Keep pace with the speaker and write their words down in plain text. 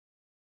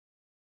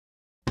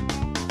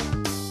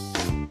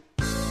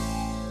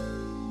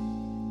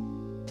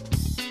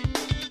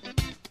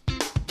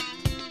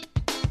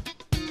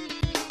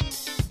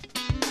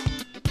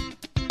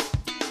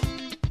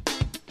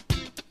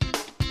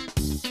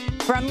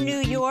From New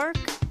York,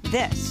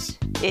 this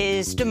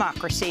is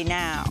Democracy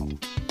Now!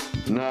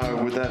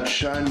 Now, with that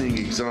shining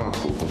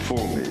example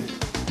before me,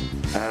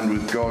 and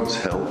with God's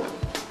help,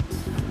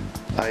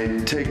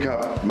 I take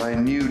up my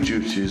new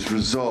duties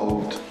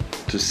resolved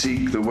to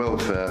seek the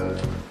welfare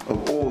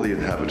of all the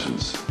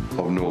inhabitants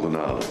of Northern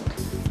Ireland.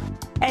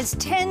 As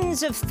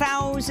tens of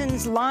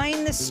thousands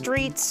line the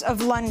streets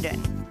of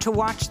London to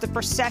watch the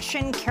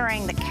procession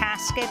carrying the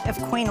casket of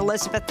Queen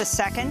Elizabeth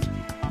II,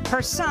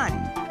 her son,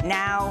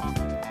 now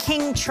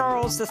King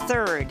Charles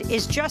III,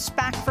 is just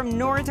back from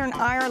Northern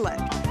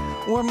Ireland,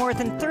 where more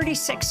than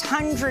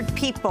 3,600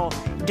 people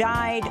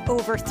died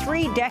over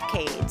 3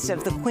 decades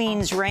of the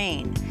Queen's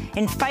reign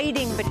in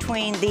fighting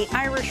between the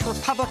Irish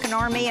Republican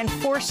Army and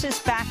forces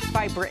backed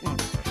by Britain.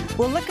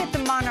 We'll look at the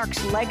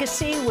monarch's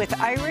legacy with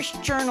Irish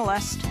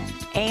journalist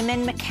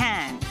Eamon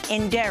McCann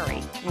in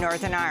Derry,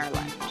 Northern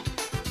Ireland.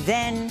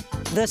 Then,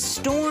 The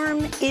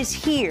Storm is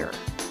Here,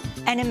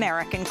 an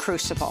American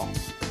Crucible.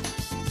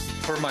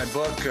 For my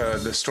book,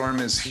 The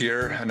Storm is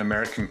Here, an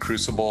American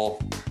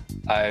Crucible,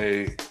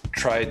 I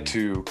tried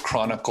to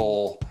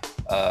chronicle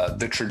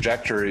the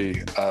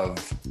trajectory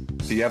of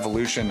the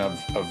evolution of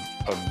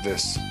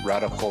this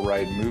radical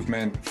right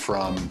movement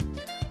from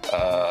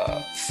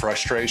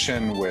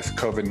frustration with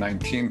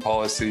COVID-19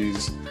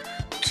 policies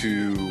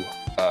to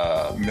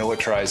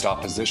militarized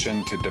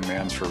opposition to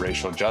demands for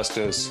racial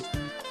justice,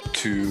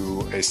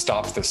 to a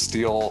Stop the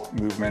Steal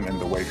movement in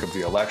the wake of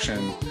the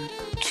election,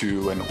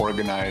 to an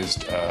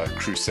organized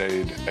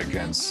crusade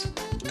against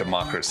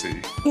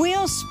democracy.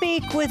 We'll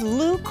speak with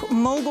Luke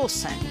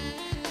Mogelson,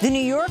 the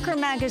New Yorker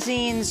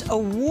magazine's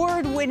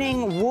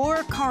award-winning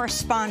war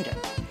correspondent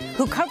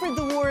who covered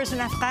the wars in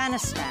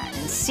Afghanistan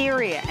and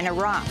Syria and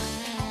Iraq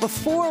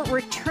before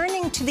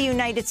returning to the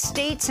United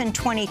States in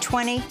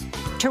 2020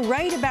 to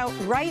write about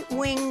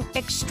right-wing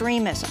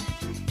extremism.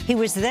 He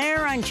was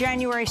there on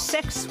January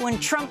 6th when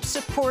Trump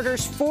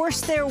supporters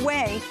forced their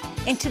way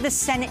into the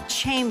Senate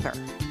chamber.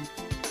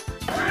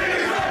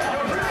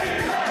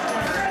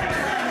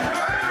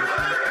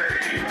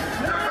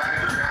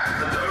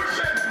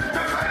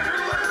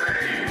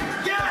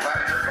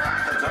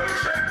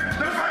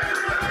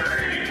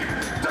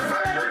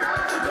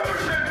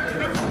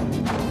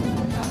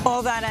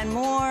 All that and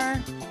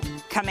more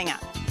coming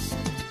up.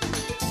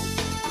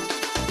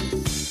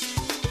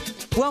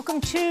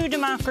 Welcome to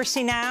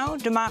Democracy Now!,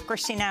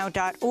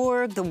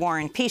 democracynow.org, The War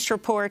and Peace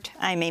Report.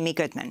 I'm Amy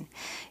Goodman.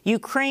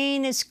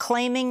 Ukraine is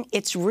claiming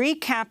it's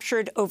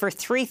recaptured over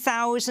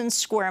 3,000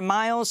 square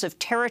miles of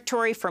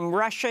territory from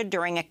Russia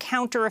during a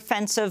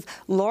counteroffensive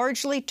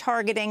largely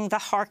targeting the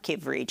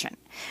Kharkiv region.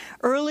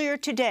 Earlier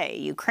today,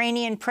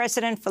 Ukrainian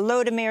President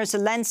Volodymyr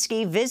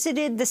Zelensky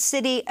visited the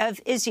city of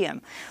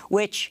Izium,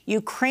 which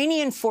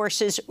Ukrainian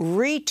forces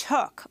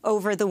retook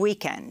over the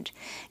weekend.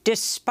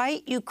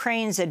 Despite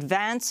Ukraine's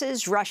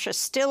advances, Russia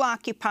still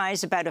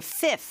occupies about a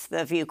fifth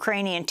of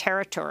Ukrainian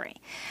territory.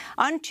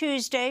 On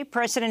Tuesday,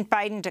 President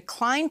Biden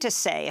declined to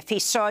say if he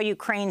saw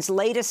Ukraine's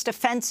latest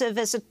offensive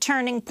as a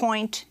turning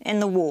point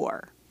in the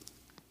war.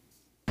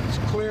 It's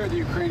clear the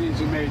Ukrainians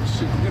have made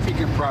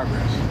significant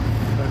progress.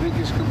 I think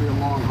it's going to be a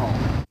long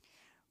haul.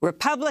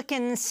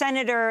 Republican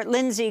Senator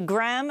Lindsey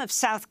Graham of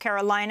South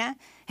Carolina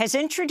has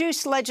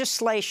introduced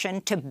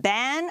legislation to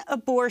ban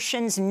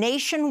abortions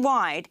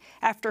nationwide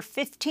after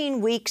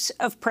 15 weeks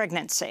of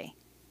pregnancy.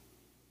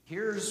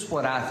 Here's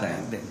what I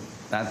think.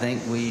 I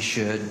think we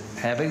should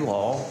have a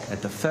law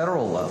at the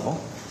federal level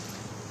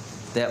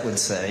that would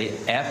say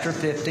after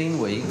 15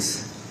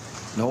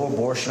 weeks, no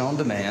abortion on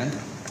demand,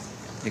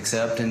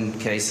 except in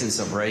cases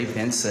of rape,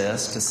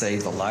 incest, to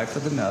save the life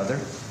of the mother.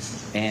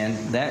 And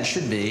that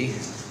should be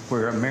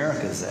where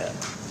America's at.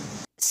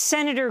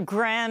 Senator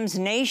Graham's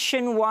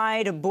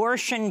nationwide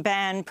abortion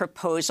ban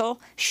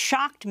proposal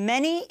shocked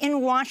many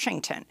in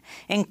Washington,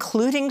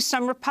 including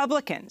some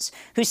Republicans,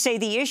 who say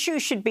the issue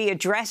should be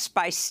addressed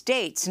by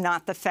states,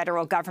 not the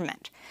federal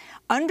government.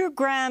 Under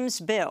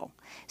Graham's bill,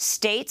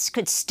 states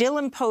could still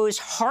impose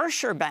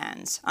harsher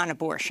bans on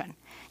abortion.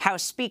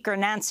 House Speaker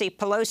Nancy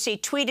Pelosi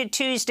tweeted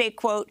Tuesday,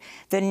 quote,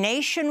 "The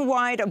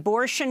nationwide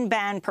abortion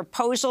ban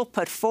proposal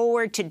put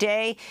forward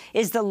today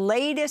is the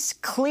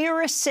latest,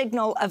 clearest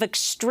signal of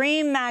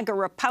extreme MAGA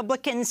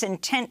Republicans'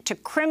 intent to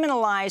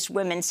criminalize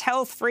women's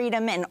health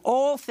freedom in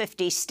all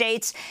 50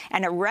 states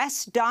and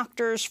arrest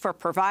doctors for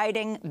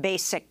providing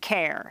basic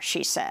care,"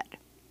 she said.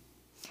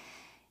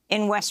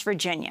 In West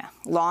Virginia,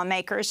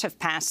 lawmakers have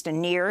passed a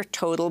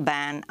near-total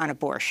ban on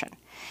abortion.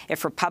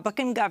 If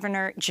Republican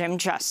Governor Jim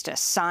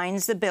Justice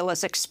signs the bill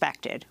as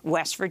expected,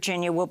 West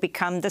Virginia will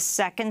become the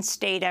second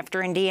state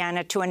after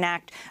Indiana to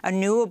enact a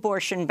new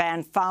abortion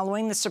ban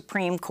following the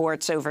Supreme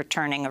Court's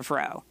overturning of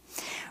Roe.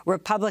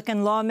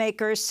 Republican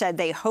lawmakers said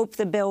they hope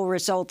the bill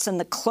results in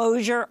the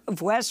closure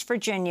of West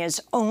Virginia's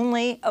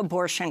only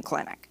abortion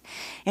clinic.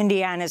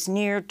 Indiana's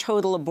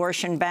near-total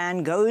abortion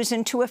ban goes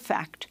into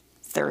effect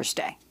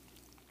Thursday.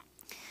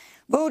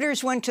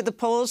 Voters went to the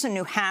polls in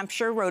New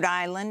Hampshire, Rhode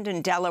Island,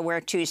 and Delaware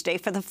Tuesday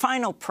for the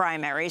final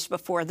primaries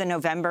before the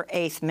November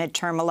 8th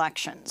midterm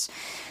elections.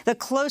 The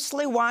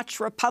closely watched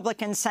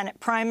Republican Senate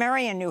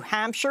primary in New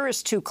Hampshire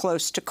is too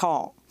close to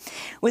call.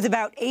 With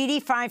about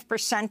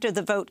 85% of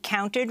the vote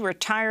counted,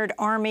 retired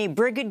Army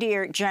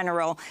Brigadier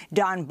General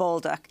Don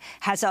Bolduc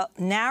has a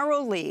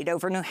narrow lead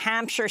over New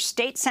Hampshire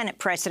State Senate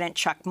President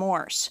Chuck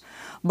Morse.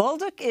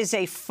 Bolduc is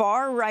a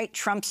far-right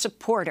Trump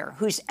supporter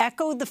who's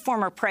echoed the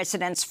former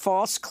president's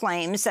false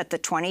claims that the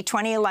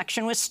 2020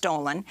 election was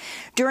stolen.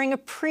 During a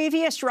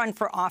previous run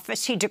for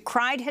office, he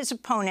decried his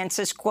opponents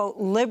as, quote,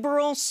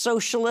 liberal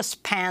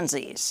socialist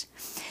pansies.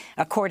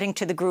 According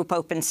to the group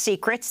Open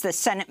Secrets, the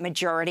Senate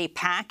Majority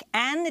PAC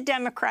and the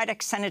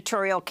Democratic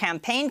Senatorial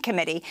Campaign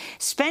Committee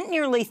spent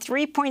nearly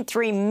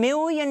 $3.3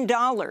 million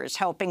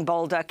helping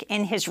Bolduc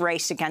in his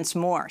race against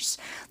Morse.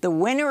 The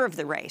winner of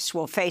the race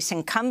will face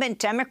incumbent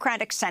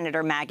Democratic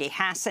Senator Maggie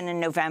Hassan in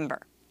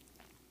November.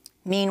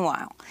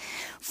 Meanwhile,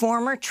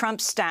 former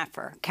Trump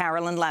staffer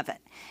Carolyn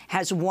Leavitt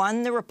has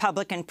won the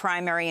Republican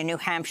primary in New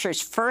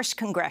Hampshire's 1st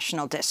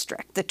congressional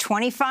district. The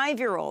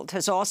 25-year-old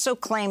has also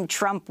claimed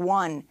Trump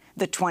won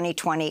the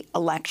 2020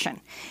 election.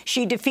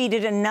 She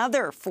defeated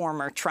another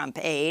former Trump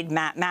aide,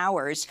 Matt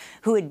Mowers,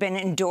 who had been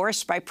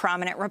endorsed by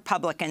prominent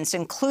Republicans,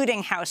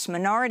 including House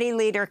Minority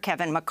Leader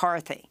Kevin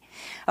McCarthy.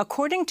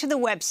 According to the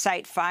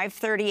website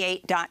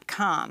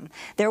 538.com,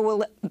 there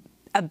will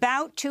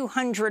about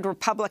 200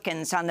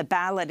 Republicans on the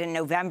ballot in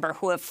November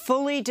who have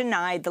fully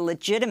denied the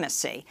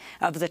legitimacy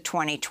of the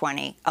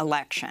 2020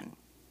 election.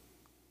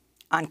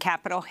 On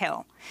Capitol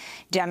Hill,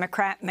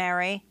 Democrat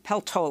Mary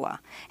Peltola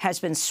has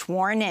been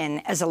sworn in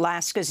as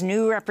Alaska's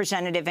new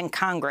representative in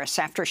Congress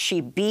after she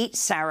beat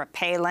Sarah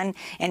Palin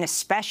in a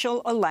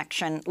special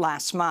election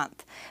last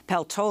month.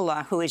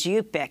 Peltola, who is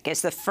Yupik,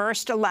 is the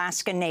first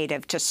Alaska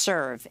native to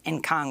serve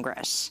in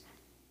Congress.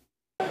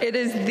 It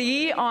is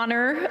the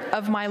honor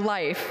of my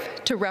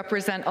life to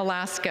represent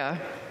Alaska,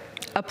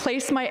 a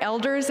place my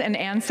elders and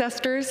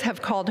ancestors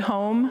have called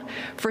home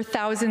for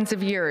thousands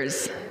of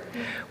years,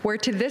 where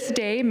to this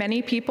day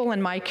many people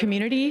in my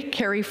community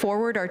carry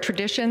forward our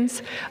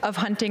traditions of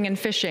hunting and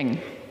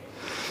fishing.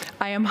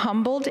 I am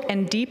humbled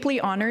and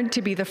deeply honored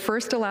to be the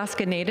first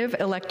Alaska Native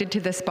elected to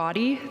this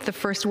body, the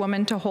first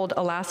woman to hold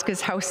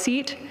Alaska's House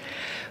seat.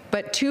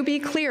 But to be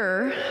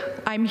clear,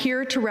 I'm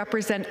here to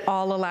represent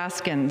all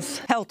Alaskans.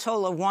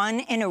 Peltola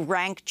won in a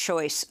ranked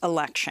choice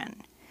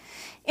election.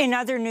 In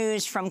other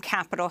news from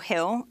Capitol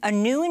Hill, a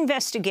new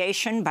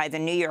investigation by the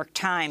New York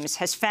Times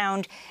has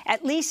found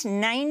at least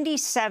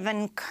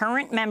 97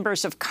 current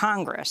members of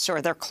Congress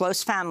or their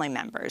close family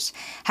members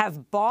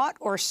have bought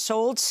or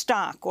sold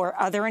stock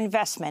or other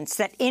investments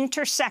that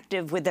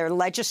intersected with their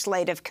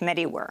legislative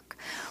committee work.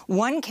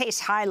 One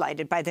case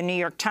highlighted by the New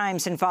York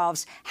Times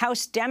involves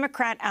House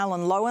Democrat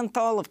Alan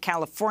Lowenthal of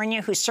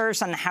California, who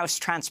serves on the House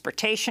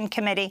Transportation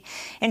Committee.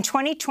 In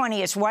 2020,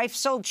 his wife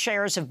sold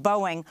shares of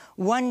Boeing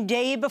one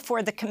day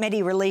before the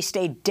committee released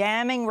a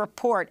damning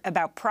report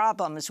about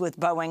problems with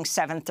Boeing's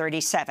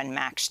 737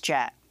 MAX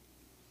jet.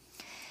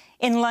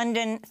 In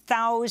London,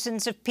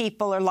 thousands of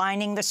people are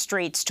lining the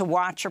streets to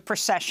watch a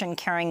procession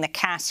carrying the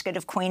casket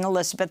of Queen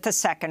Elizabeth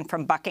II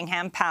from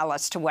Buckingham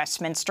Palace to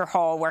Westminster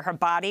Hall, where her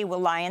body will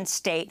lie in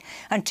state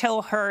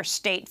until her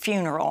state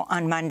funeral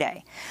on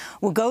Monday.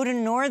 We'll go to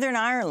Northern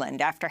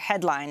Ireland after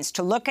headlines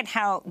to look at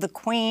how the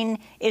Queen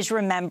is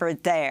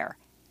remembered there,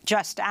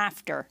 just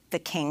after the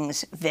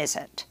King's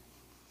visit.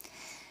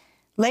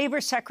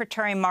 Labor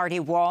Secretary Marty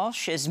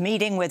Walsh is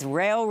meeting with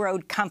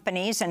railroad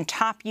companies and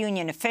top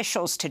union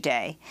officials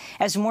today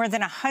as more than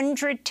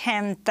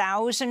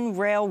 110,000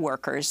 rail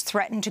workers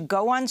threaten to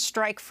go on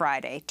strike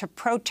Friday to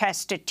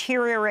protest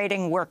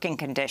deteriorating working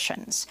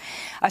conditions.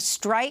 A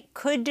strike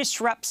could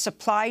disrupt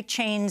supply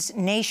chains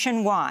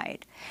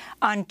nationwide.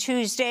 On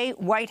Tuesday,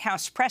 White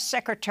House Press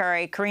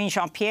Secretary Karine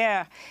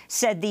Jean-Pierre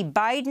said the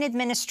Biden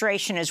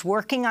administration is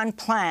working on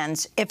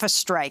plans if a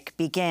strike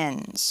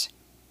begins.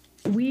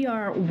 We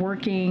are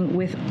working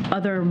with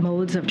other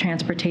modes of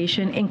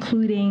transportation,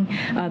 including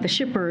the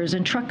shippers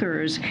and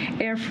truckers,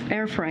 air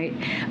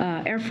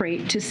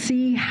freight, to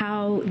see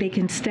how they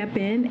can step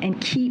in and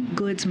keep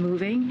goods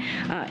moving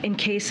in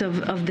case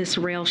of this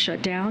rail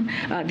shutdown.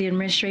 The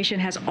administration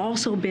has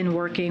also been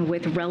working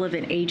with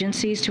relevant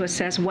agencies to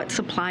assess what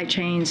supply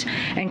chains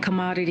and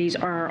commodities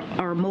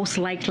are most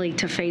likely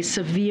to face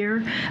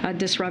severe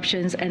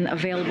disruptions and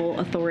available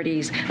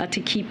authorities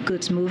to keep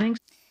goods moving.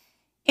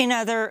 In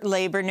other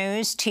labor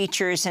news,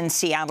 teachers in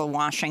Seattle,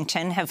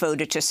 Washington have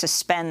voted to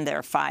suspend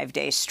their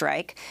 5-day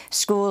strike.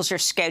 Schools are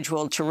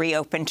scheduled to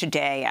reopen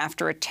today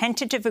after a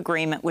tentative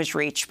agreement was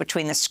reached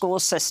between the school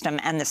system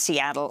and the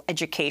Seattle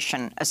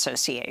Education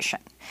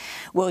Association.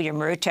 William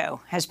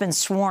Ruto has been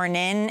sworn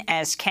in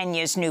as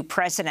Kenya's new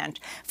president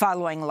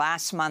following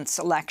last month's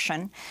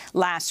election.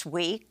 Last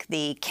week,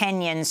 the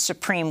Kenyan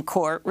Supreme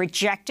Court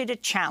rejected a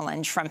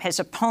challenge from his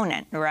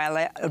opponent,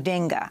 Raila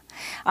Odinga.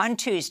 On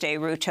Tuesday,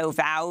 Ruto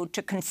vowed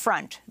to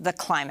confront the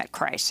climate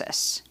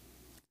crisis.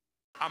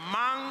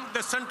 Among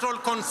the central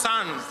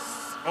concerns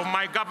of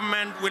my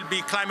government will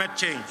be climate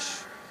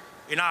change.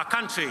 In our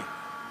country,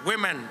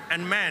 women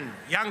and men,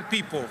 young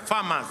people,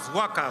 farmers,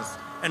 workers,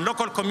 and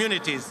local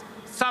communities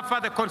suffer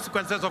the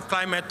consequences of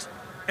climate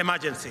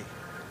emergency.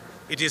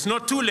 It is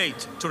not too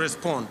late to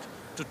respond.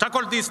 To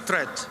tackle this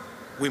threat,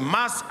 we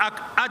must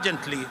act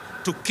urgently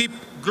to keep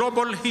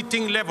global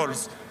heating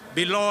levels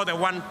below the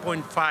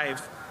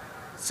 1.5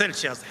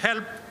 Celsius,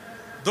 help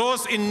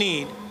those in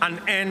need, and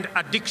end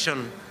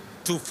addiction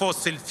to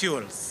fossil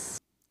fuels.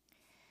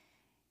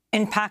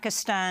 In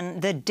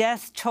Pakistan, the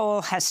death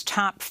toll has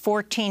topped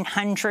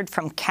 1,400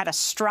 from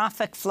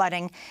catastrophic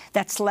flooding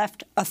that's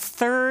left a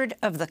third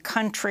of the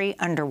country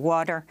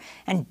underwater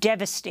and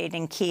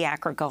devastating key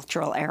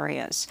agricultural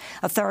areas.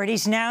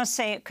 Authorities now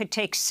say it could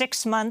take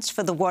 6 months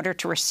for the water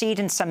to recede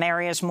in some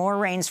areas, more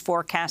rains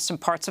forecast in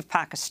parts of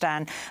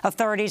Pakistan.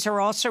 Authorities are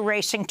also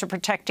racing to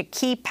protect a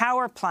key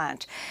power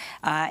plant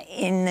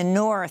in the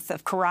north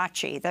of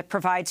Karachi that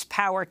provides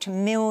power to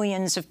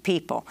millions of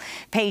people.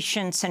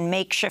 Patients and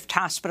makeshift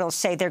hospitals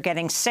say they're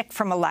getting sick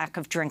from a lack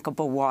of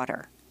drinkable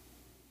water.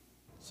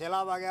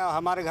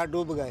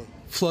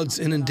 Floods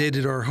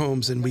inundated our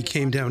homes and we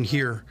came down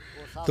here.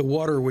 The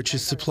water, which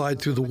is supplied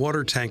through the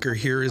water tanker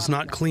here, is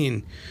not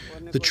clean.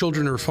 The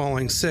children are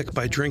falling sick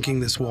by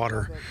drinking this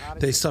water.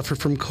 They suffer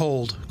from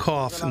cold,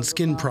 cough, and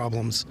skin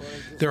problems.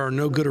 There are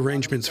no good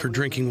arrangements for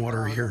drinking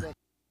water here.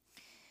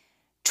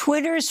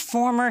 Twitter's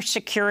former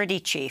security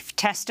chief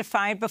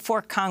testified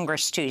before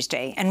Congress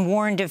Tuesday and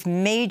warned of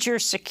major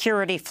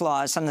security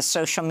flaws on the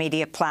social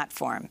media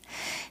platform.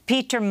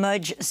 Peter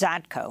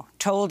Mujzadko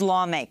told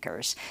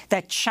lawmakers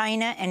that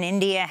China and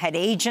India had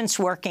agents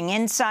working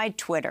inside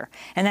Twitter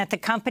and that the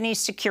company's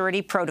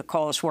security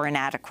protocols were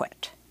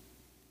inadequate.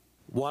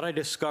 What I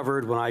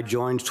discovered when I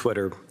joined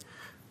Twitter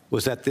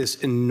was that this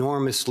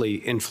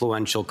enormously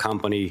influential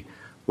company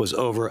was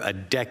over a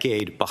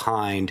decade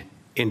behind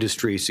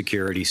industry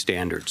security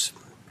standards.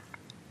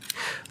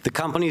 The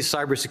company's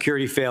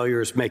cybersecurity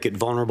failures make it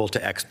vulnerable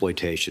to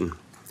exploitation,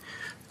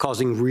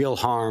 causing real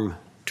harm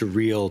to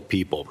real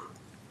people.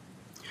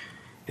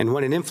 And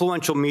when an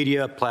influential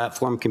media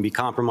platform can be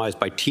compromised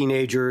by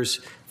teenagers,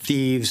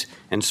 thieves,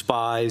 and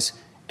spies,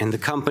 and the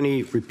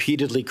company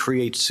repeatedly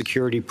creates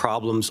security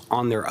problems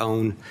on their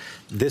own,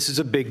 this is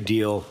a big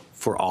deal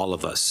for all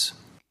of us.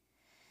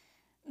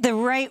 The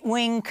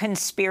right-wing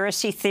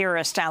conspiracy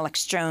theorist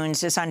Alex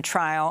Jones is on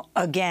trial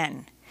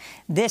again,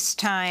 this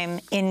time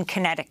in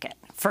Connecticut,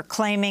 for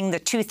claiming the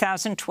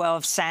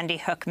 2012 Sandy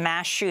Hook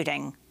mass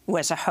shooting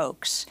was a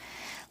hoax.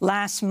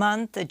 Last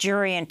month, a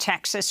jury in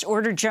Texas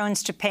ordered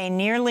Jones to pay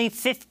nearly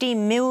 $50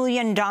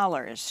 million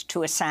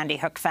to a Sandy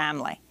Hook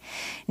family.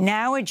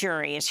 Now a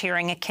jury is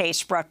hearing a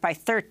case brought by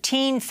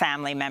 13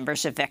 family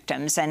members of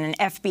victims and an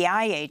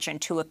FBI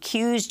agent who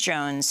accused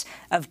Jones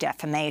of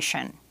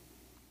defamation.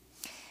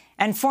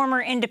 And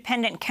former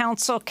independent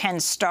counsel Ken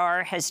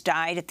Starr has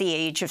died at the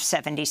age of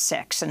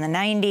 76. In the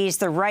 90s,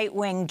 the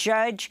right-wing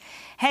judge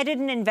headed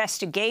an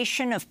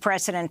investigation of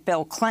President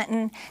Bill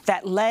Clinton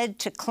that led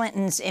to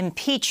Clinton's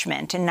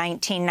impeachment in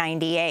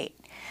 1998.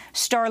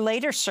 Starr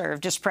later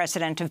served as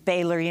president of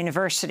Baylor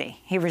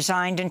University. He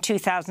resigned in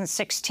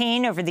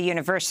 2016 over the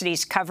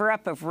university's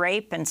cover-up of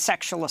rape and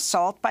sexual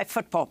assault by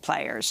football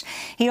players.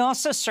 He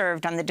also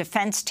served on the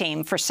defense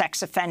team for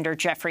sex offender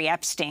Jeffrey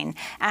Epstein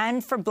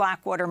and for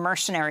Blackwater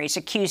mercenaries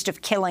accused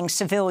of killing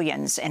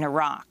civilians in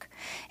Iraq.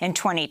 In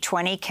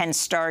 2020, Ken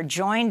Starr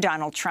joined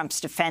Donald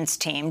Trump's defense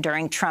team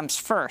during Trump's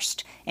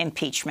first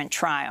impeachment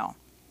trial.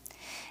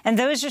 And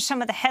those are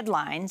some of the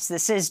headlines.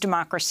 This is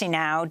Democracy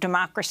Now!,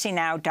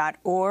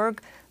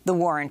 democracynow.org, The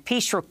War and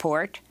Peace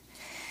Report.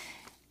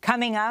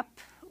 Coming up,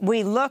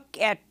 we look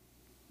at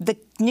the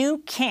new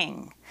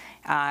king,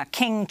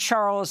 King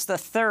Charles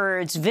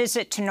III's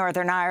visit to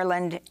Northern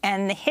Ireland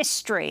and the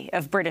history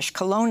of British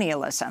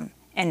colonialism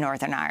in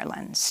Northern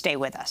Ireland. Stay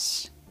with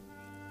us.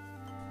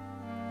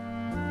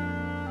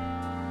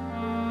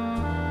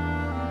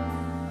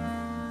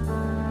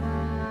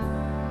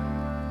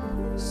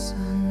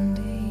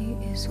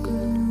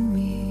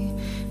 Gloomy,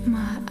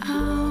 my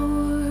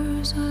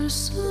hours are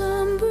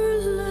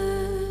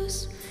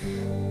slumberless.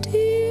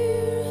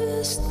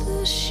 Dearest,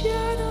 the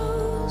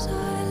shadows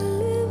I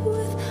live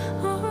with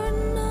are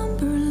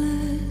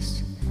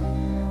numberless.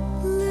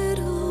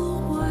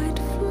 Little white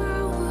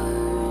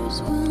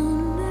flowers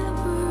will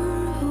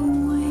never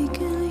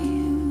awaken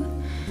you,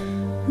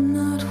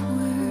 not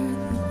where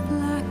the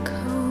black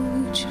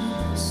coach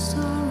of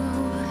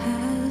sorrow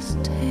has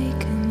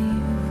taken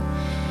you.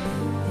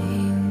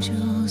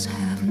 Angels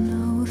have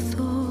no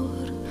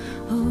thought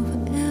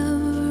of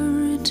ever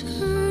returning.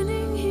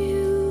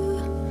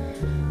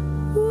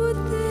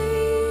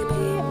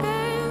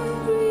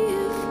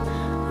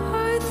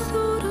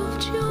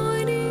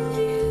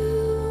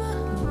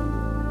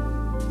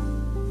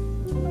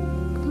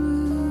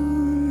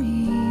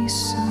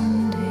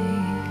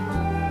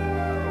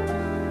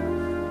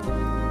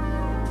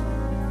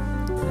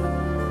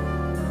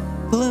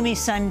 Gloomy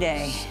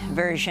Sunday,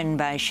 version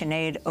by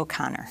Sinead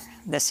O'Connor.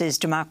 This is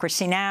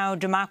Democracy Now!,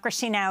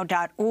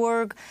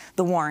 democracynow.org,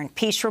 The War and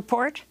Peace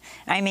Report.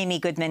 I'm Amy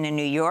Goodman in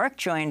New York,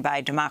 joined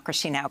by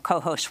Democracy Now!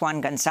 Co-host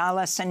Juan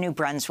González in New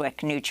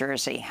Brunswick, New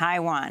Jersey. Hi,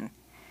 Juan.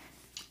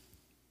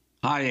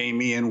 Hi,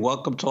 Amy, and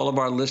welcome to all of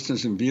our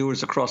listeners and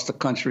viewers across the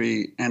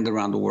country and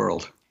around the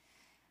world.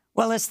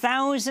 Well, as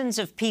thousands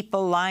of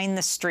people line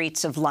the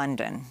streets of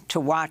London to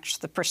watch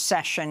the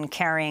procession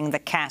carrying the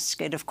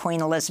casket of Queen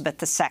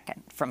Elizabeth II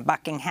from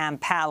Buckingham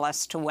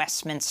Palace to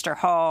Westminster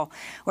Hall,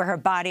 where her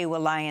body will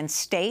lie in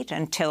state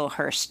until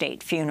her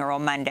state funeral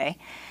Monday,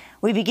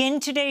 we begin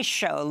today's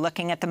show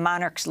looking at the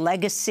monarch's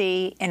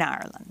legacy in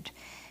Ireland.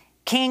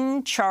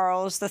 King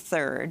Charles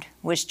III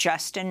was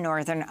just in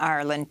Northern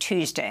Ireland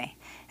Tuesday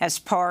as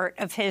part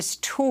of his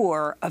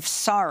tour of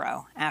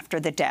sorrow after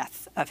the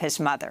death of his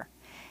mother.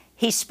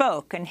 He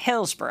spoke in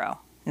Hillsborough,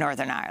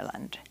 Northern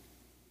Ireland.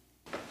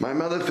 My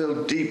mother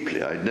felt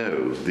deeply, I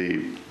know,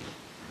 the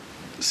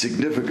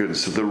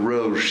significance of the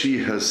role she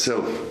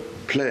herself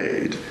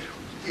played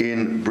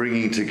in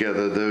bringing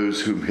together those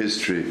whom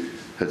history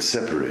had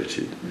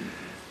separated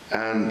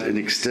and in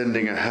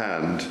extending a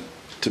hand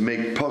to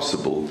make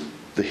possible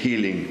the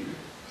healing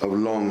of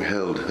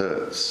long-held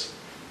hurts.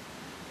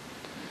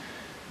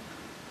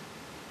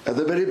 At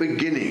the very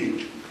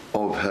beginning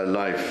of her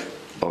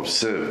life of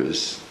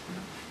service,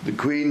 the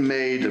Queen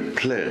made a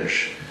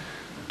pledge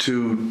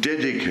to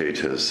dedicate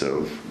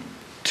herself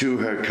to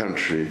her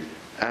country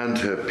and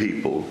her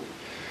people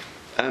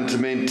and to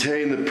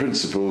maintain the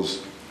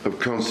principles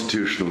of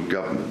constitutional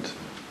government.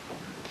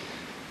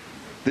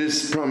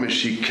 This promise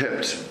she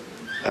kept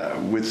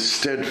with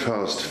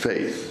steadfast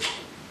faith.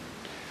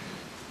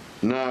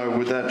 Now,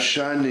 with that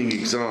shining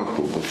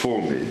example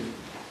before me,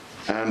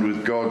 and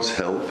with God's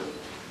help,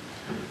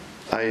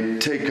 I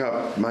take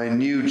up my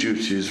new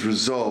duties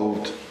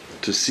resolved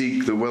to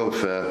seek the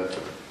welfare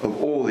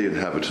of all the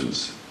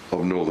inhabitants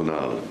of Northern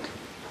Ireland.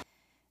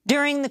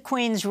 During the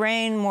Queen's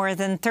reign, more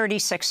than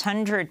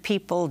 3,600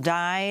 people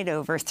died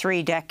over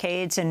 3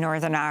 decades in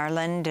Northern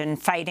Ireland in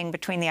fighting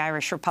between the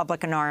Irish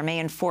Republican Army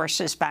and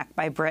forces backed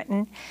by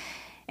Britain.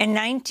 In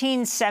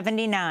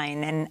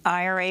 1979, an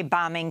IRA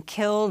bombing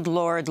killed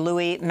Lord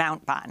Louis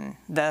Mountbatten,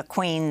 the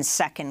Queen's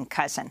second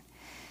cousin.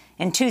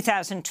 In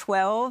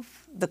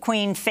 2012, the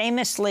Queen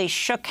famously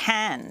shook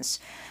hands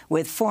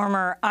with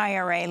former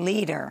IRA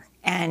leader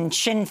and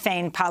Sinn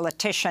Féin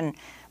politician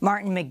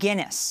Martin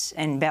McGuinness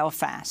in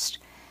Belfast.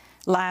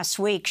 Last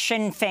week,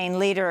 Sinn Féin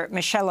leader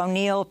Michelle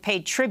O'Neill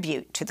paid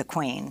tribute to the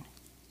Queen.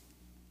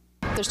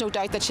 There's no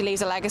doubt that she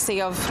leaves a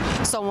legacy of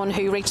someone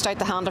who reached out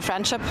the hand of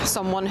friendship,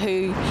 someone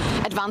who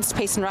advanced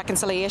peace and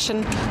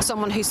reconciliation,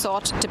 someone who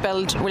sought to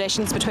build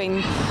relations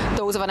between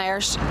those of an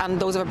Irish and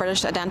those of a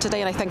British identity,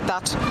 and I think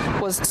that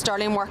was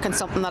sterling work and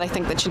something that I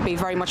think that should be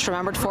very much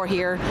remembered for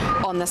here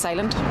on this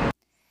island.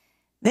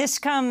 This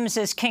comes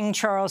as King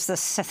Charles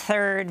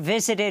III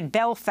visited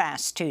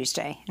Belfast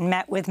Tuesday and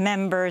met with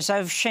members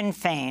of Sinn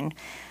Féin,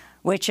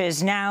 which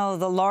is now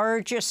the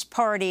largest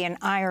party in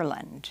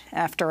Ireland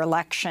after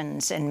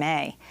elections in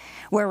May,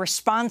 where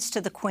response to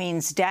the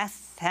Queen's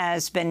death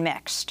has been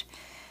mixed.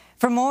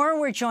 For more,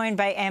 we're joined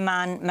by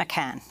Eamon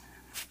McCann,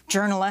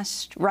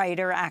 journalist,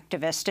 writer,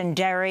 activist in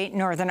Derry,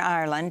 Northern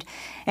Ireland.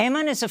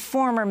 Eamon is a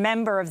former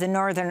member of the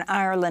Northern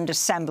Ireland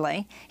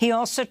Assembly. He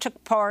also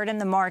took part in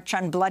the March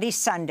on Bloody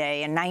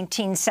Sunday in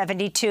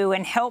 1972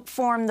 and helped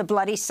form the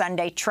Bloody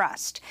Sunday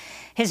Trust.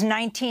 His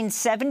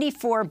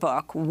 1974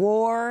 book,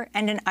 War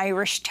and an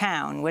Irish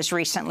Town, was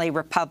recently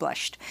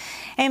republished.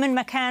 Eamon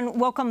McCann,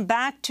 welcome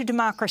back to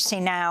Democracy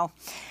Now!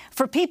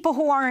 For people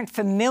who aren't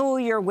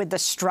familiar with the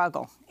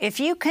struggle, if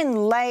you can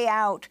lay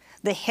out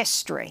the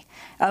history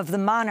of the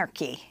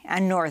monarchy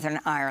and Northern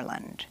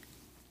Ireland.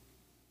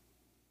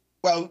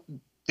 Well,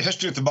 the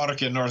history of the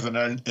monarchy in Northern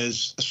Ireland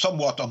is a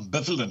somewhat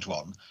ambivalent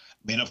one.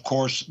 I mean, of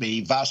course,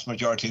 the vast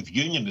majority of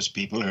Unionist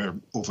people are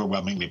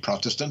overwhelmingly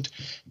Protestant.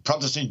 The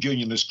Protestant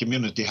Unionist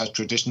community has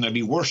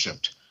traditionally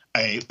worshipped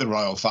the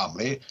royal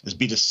family, has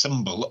been a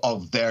symbol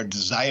of their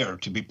desire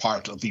to be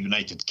part of the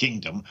United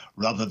Kingdom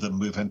rather than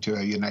move into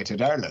a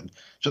united Ireland.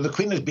 So the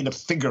Queen has been a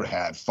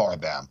figurehead for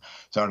them,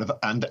 sort of,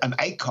 and an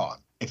icon,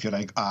 if you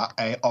like,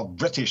 of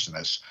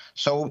Britishness.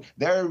 So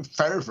their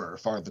fervour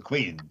for the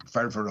Queen,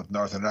 fervour of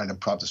Northern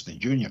Ireland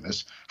Protestant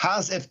Unionists,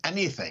 has, if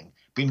anything,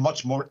 been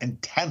much more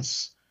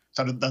intense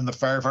sort of than the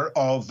fervour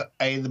of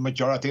the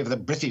majority of the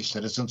British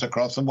citizens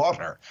across the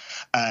water.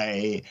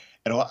 After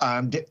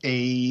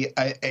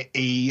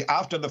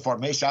the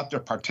formation, after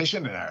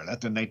partition in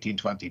Ireland in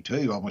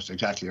 1922, almost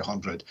exactly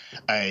 100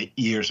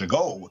 years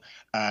ago,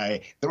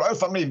 the royal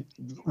family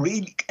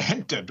really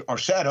hinted or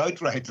said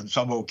outright on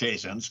some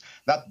occasions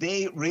that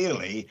they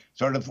really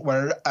sort of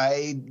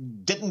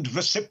didn't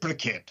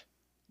reciprocate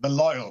the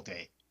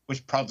loyalty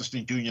which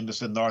Protestant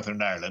Unionists in Northern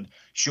Ireland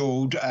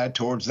showed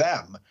towards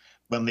them.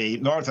 When the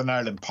Northern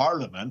Ireland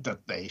Parliament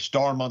at the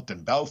Stormont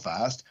in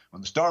Belfast,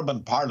 when the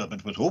Stormont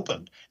Parliament was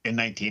opened in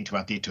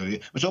 1922,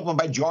 it was opened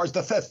by George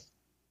V,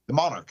 the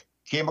monarch,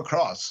 came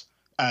across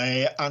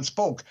and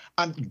spoke.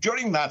 And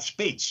during that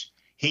speech,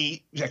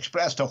 he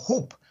expressed a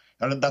hope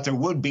that there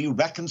would be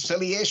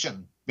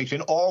reconciliation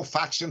between all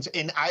factions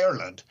in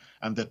Ireland,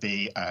 and that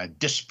the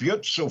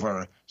disputes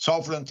over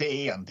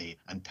sovereignty and the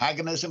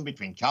antagonism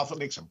between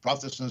Catholics and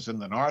Protestants in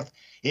the north,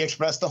 he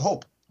expressed the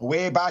hope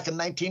way back in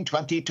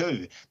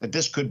 1922 that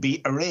this could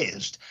be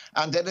erased.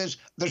 And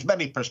there's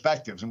many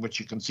perspectives in which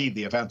you can see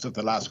the events of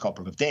the last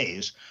couple of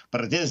days,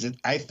 but it is,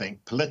 I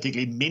think,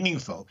 politically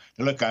meaningful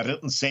to look at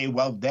it and say,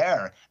 well,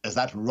 there is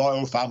that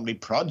royal family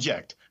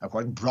project, of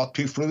course, brought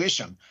to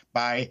fruition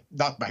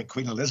not by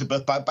Queen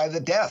Elizabeth, but by the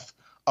death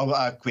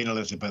of Queen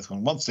Elizabeth,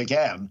 when once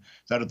again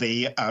that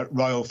the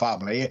royal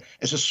family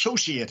is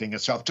associating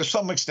itself to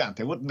some extent,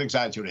 I wouldn't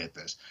exaggerate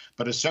this,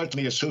 but is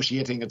certainly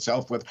associating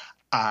itself with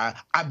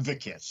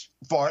advocates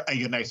for a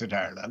united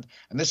Ireland.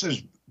 And this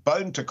is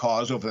bound to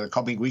cause, over the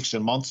coming weeks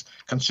and months,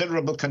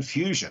 considerable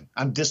confusion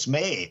and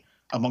dismay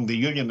among the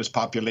unionist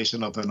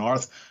population of the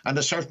north, and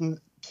a certain,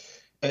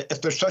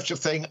 if there's such a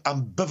thing,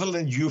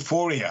 ambivalent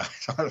euphoria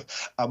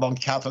among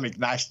Catholic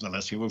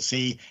nationalists who will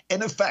see,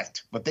 in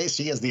effect, what they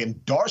see as the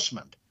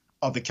endorsement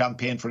of the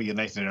campaign for a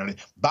united Ireland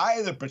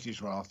by the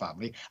British royal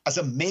family as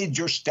a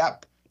major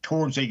step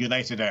towards a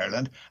united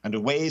Ireland, and a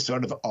way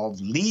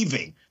of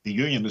leaving the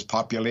unionist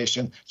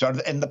population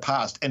in the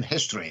past, in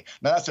history.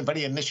 Now, that's a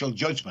very initial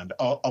judgment.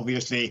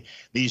 Obviously,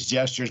 these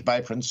gestures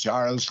by King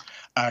Charles,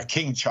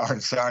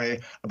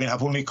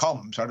 have only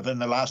come in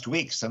the last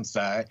week since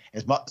the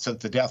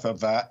death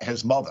of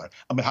his mother,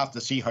 and we'll have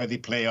to see how they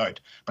play out.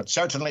 But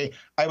certainly,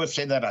 I would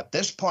say that at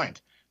this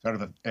point,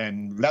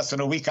 in less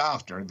than a week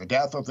after the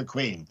death of the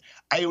Queen,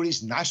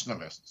 Irish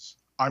nationalists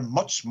are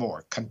much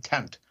more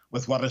content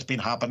with what has been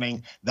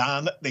happening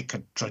than the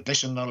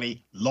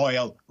traditionally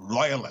loyal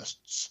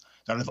royalists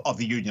of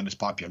the unionist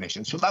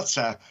population. So that's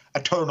a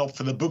turn up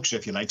for the books,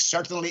 if you like.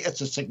 Certainly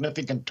it's a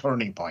significant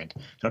turning point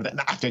in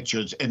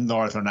attitudes in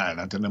Northern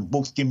Ireland and in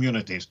both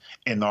communities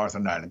in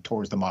Northern Ireland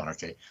towards the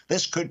monarchy.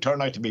 This could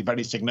turn out to be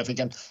very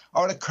significant,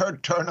 or it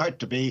could turn out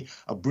to be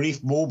a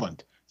brief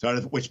moment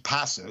which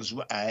passes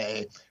when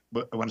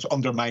it's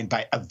undermined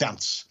by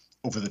events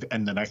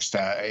in the next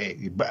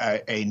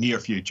near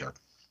future.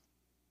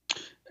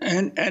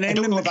 And Amy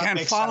McCann,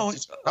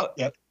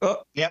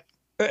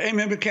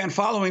 Amy McCann,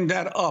 following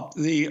that up,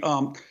 the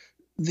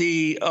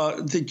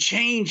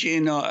change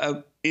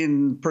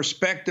in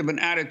perspective and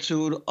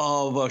attitude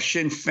of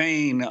Sinn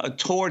Féin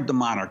toward the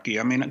monarchy.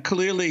 I mean,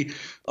 clearly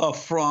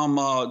from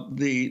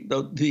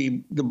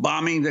the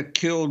bombing that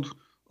killed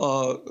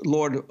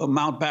Lord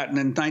Mountbatten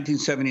in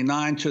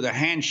 1979 to the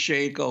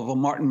handshake of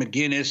Martin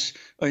McGuinness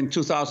in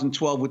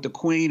 2012 with the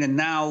Queen, and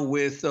now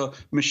with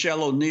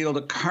Michelle O'Neill,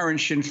 the current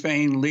Sinn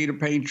Féin leader,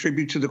 paying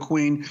tribute to the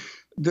Queen.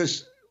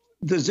 Does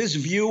this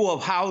view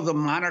of how the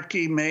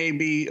monarchy may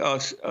be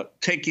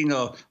taking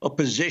a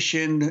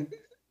position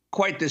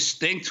quite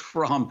distinct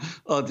from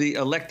the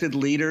elected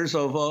leaders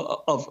of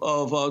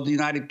the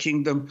United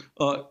Kingdom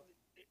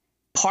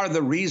part of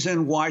the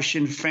reason why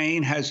Sinn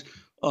Féin has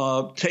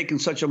taken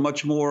such a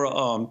much more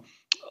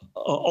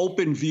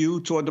open view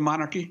toward the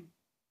monarchy?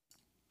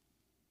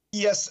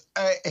 Yes,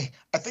 I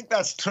think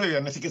that's true.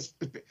 And I think it's,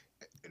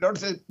 in order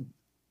to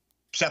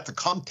set the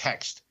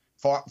context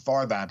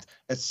for that,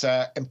 it's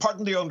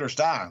important to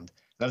understand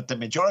that the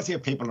majority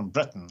of people in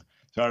Britain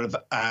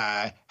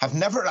have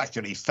never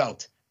actually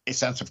felt a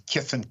sense of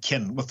kith and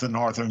kin with the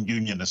Northern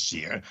Unionists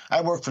here.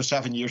 I worked for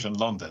 7 years in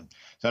London,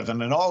 and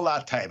in all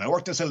that time, I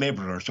worked as a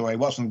labourer, so I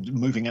wasn't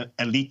moving in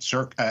elite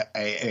circles.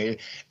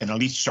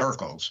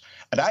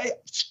 And I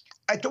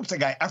don't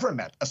think I ever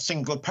met a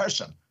single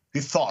person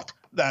who thought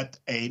that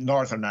a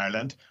Northern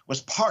Ireland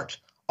was part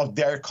of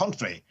their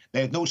country.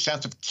 They had no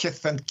sense of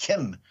kith and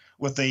kin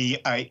with the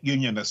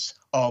Unionists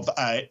of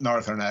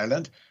Northern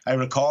Ireland. I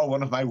recall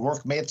one of my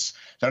workmates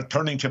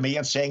turning to me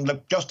and saying,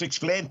 look, just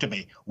explain to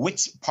me,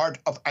 which part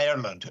of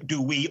Ireland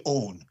do we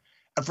own?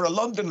 And for a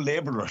London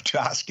labourer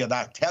to ask you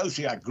that tells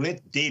you a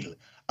great deal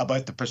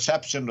about the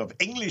perception of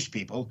English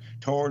people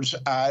towards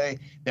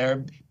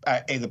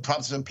the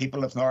Protestant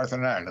people of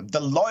Northern Ireland.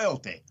 The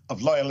loyalty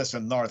of loyalists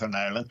in Northern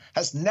Ireland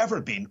has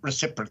never been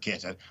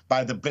reciprocated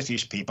by the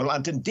British people.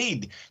 And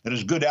indeed, there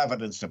is good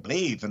evidence to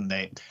believe in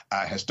the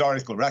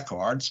historical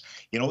records,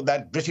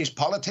 that British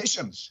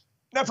politicians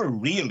never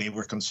really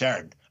were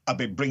concerned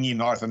about bringing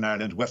Northern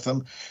Ireland with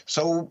them.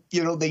 So,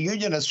 the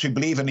Unionists who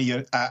believe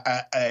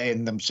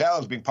in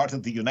themselves being part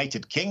of the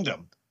United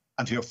Kingdom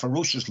and who have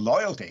ferocious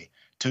loyalty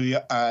to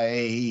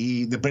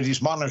the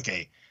British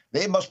monarchy,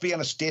 they must be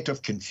in a state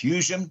of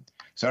confusion,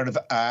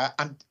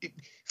 and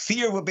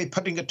fear would be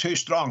putting it too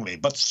strongly,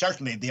 but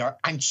certainly they are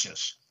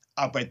anxious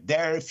about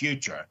their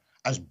future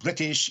as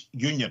British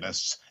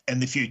Unionists in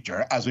the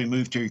future as we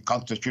move to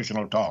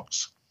constitutional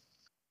talks.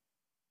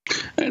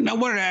 And I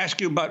wanted to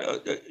ask you about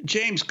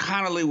James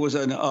Connolly was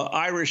an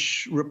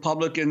Irish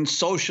Republican,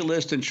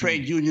 socialist, and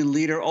trade union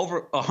leader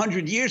over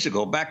 100 years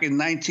ago. Back in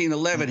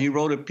 1911, he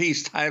wrote a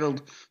piece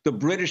titled "The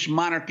British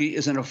Monarchy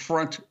is an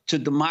Affront to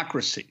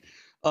Democracy."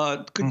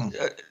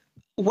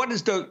 What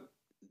is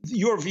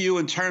your view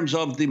in terms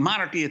of the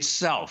monarchy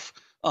itself?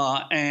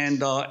 and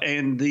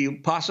the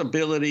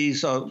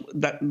possibilities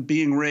that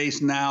being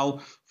raised now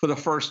for the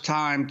first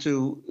time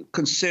to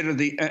consider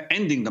the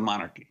ending the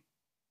monarchy?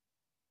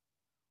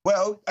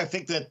 Well, I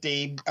think that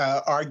the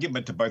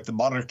argument about the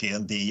monarchy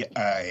and the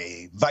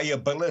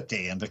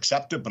viability and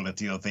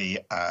acceptability of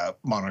the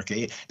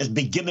monarchy is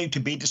beginning to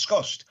be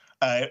discussed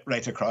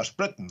right across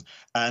Britain.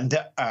 And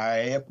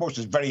of course,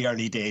 it's very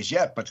early days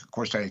yet, but of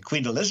course,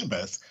 Queen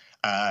Elizabeth,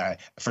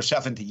 for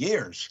 70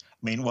 years,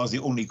 was the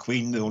only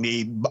queen, the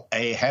only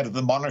head of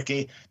the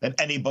monarchy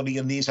that anybody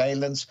in these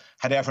islands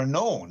had ever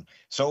known.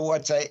 So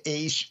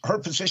her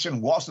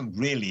position wasn't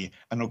really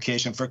an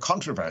occasion for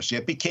controversy.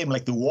 It became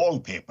like the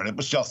wallpaper. It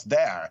was just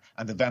there,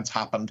 and events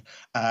happened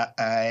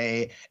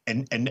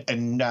in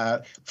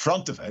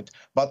front of it.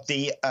 But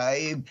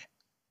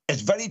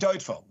it's very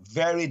doubtful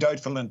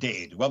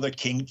indeed, whether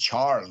King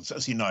Charles,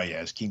 as he now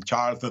is, King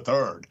Charles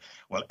III,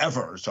 will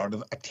ever sort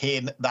of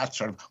attain that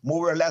sort of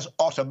more or less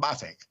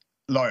automatic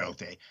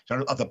loyalty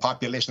sort of the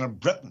population of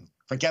Britain.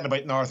 Forget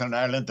about Northern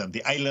Ireland and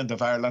the island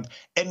of Ireland.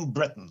 In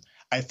Britain,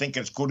 I think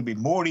it's going to be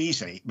more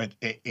easy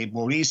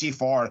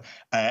for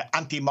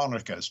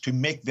anti-monarchists to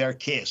make their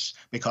case,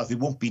 because they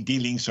won't be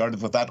dealing sort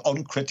of with that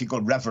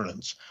uncritical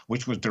reverence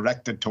which was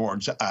directed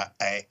towards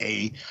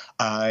Queen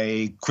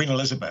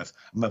Elizabeth.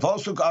 And we've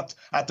also got,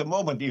 at the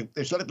moment,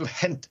 there's a little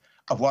hint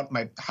of what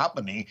might be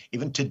happening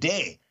even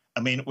today.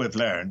 We've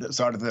learned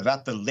sort of that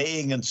at the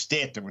laying in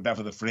state, or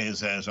whatever the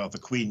phrase is, of the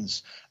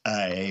Queen's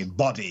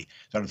body,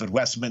 sort of at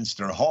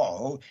Westminster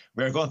Hall,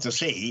 we're going to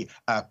see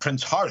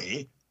Prince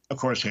Harry, of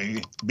course,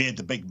 who made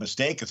the big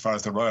mistake, as far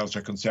as the royals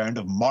are concerned,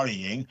 of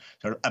marrying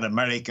sort of an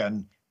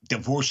American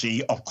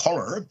divorcee of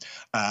colour,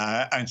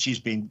 and she's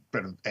been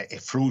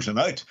frozen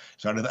out,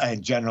 sort of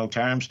in general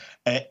terms.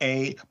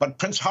 But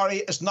Prince Harry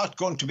is not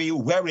going to be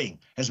wearing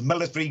his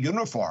military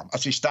uniform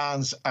as he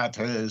stands at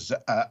his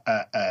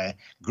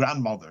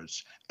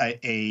grandmother's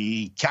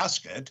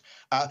casket,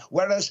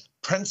 whereas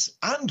Prince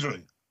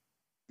Andrew,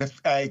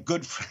 the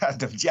good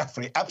friend of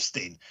Jeffrey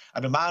Epstein,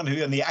 and a man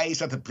who, in the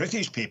eyes of the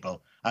British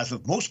people, as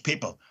of most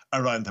people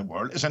around the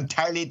world, is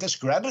entirely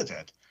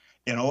discredited.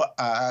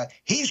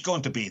 He's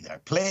going to be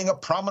there playing a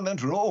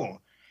prominent role,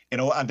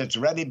 and it's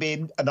already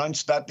been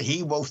announced that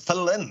he will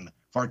fill in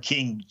for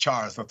King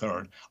Charles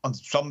III on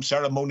some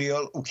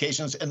ceremonial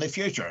occasions in the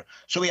future.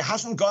 So he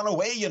hasn't gone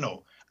away,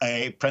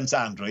 Prince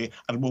Andrew,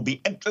 and it will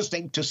be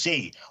interesting to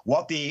see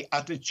what the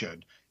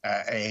attitude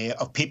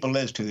of people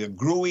is to the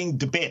growing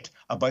debate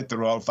about the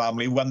royal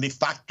family when they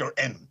factor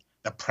in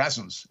the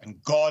presence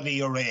and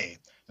gaudy array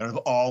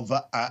of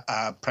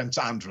Prince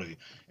Andrew.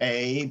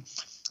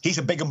 He's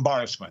a big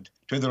embarrassment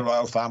to the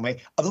royal family,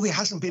 although he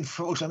hasn't been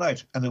frozen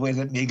out in the way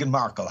that Meghan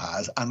Markle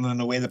has, and in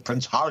the way that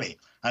Prince Harry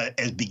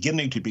is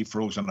beginning to be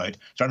frozen out,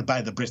 sort of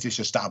by the British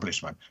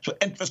establishment. So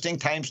interesting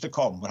times to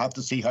come. We'll have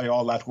to see how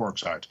all that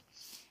works out.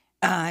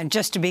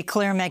 Just to be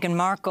clear, Meghan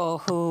Markle,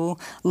 who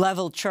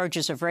leveled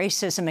charges of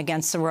racism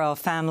against the royal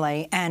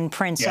family, and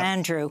Prince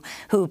Andrew,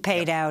 who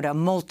paid out a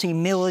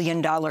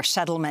multi-million-dollar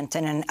settlement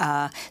in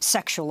a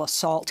sexual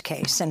assault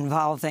case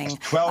involving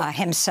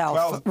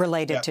himself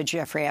related to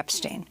Jeffrey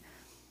Epstein.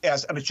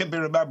 Yes, and it should be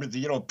remembered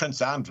that,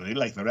 Prince Andrew,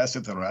 like the rest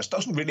of the rest,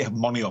 doesn't really have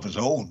money of his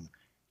own.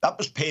 That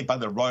was paid by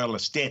the royal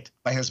estate,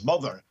 by his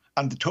mother,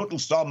 and the total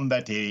sum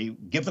that he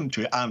given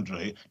to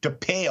Andrew to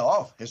pay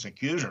off his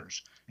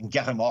accusers and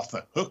get him off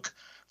the hook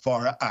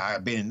for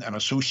being an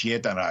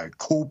associate and a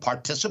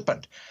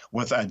co-participant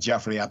with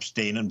Jeffrey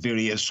Epstein and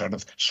various sort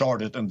of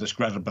sordid and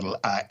discreditable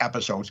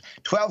episodes.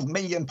 £12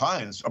 million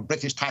of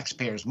British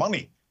taxpayers'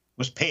 money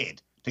was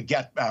paid to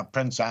get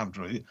Prince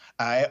Andrew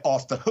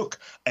off the hook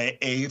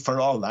for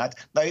all that.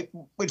 Now,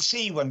 we'll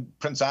see when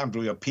Prince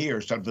Andrew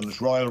appears sort of in his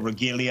royal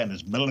regalia and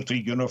his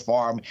military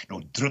uniform,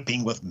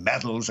 dripping with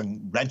medals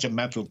and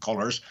regimental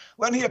colours,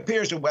 when he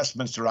appears in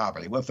Westminster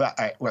Abbey with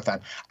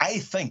that. I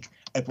think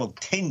it will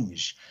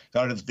tinge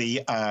sort of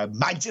the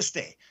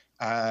majesty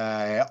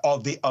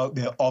of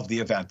the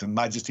event and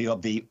majesty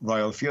of the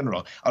royal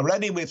funeral.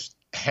 Already we've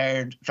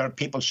heard sort of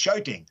people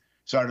shouting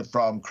sort of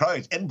from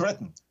crowds in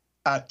Britain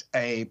at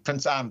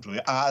Prince Andrew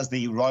as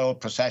the royal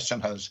procession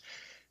has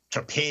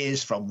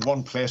trapezed from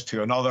one place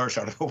to another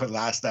sort of over the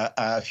last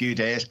few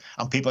days,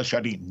 and people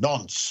shouting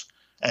nonce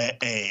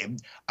at him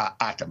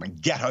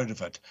and get out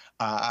of it.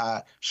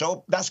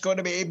 So that's going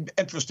to be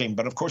interesting.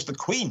 But of course, the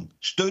Queen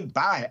stood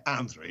by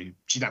Andrew.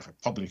 She never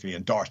publicly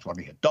endorsed what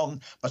he had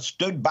done, but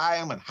stood by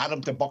him and had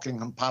him to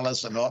Buckingham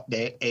Palace and all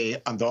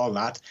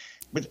that.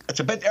 But it's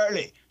a bit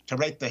early to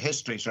write the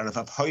history sort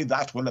of how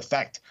that will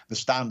affect the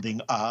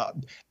standing of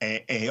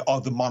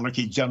the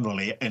monarchy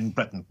generally in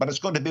Britain. But it's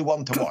going to be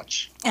one to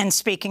watch. And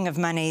speaking of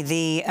money,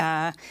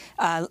 the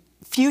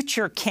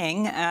future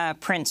king,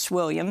 Prince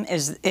William,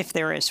 if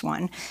there is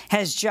one,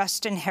 has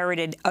just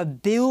inherited a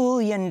 $1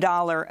 billion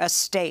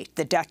estate,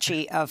 the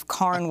Duchy of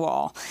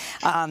Cornwall.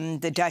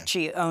 The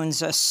Duchy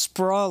owns a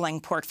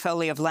sprawling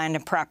portfolio of land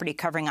and property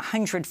covering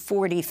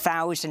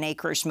 140,000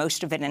 acres,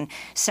 most of it in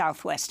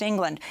southwest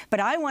England. But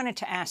I wanted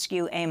to ask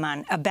you,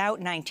 Eamon, about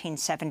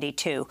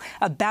 1972,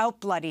 about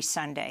Bloody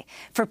Sunday,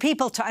 for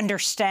people to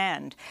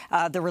understand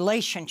the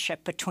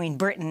relationship between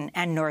Britain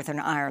and Northern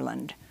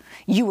Ireland.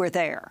 You were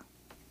there.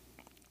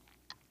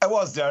 I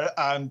was there,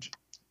 and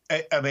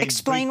I mean,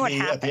 explain what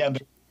happened. At the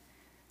end,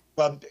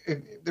 well,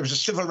 there was a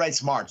civil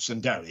rights march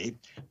in Derry,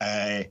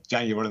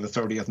 January the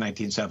 30th,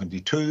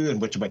 1972, in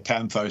which about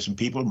 10,000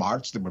 people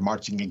marched. They were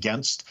marching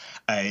against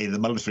the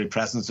military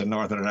presence in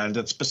Northern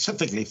Ireland,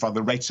 specifically for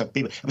the rights of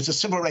people. It was a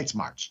civil rights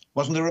march. It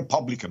wasn't a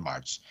Republican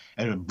march.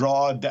 It had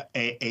broad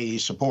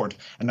support.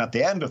 And at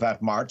the end of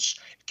that march,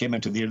 it came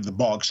into the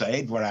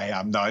Bogside, where I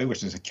am now,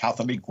 which is a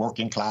Catholic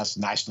working-class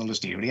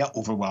nationalist area,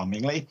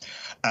 overwhelmingly.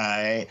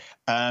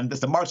 And as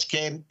the march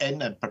came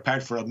in and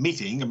prepared for a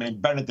meeting, I mean,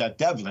 Bernadette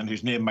Devlin,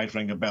 whose name might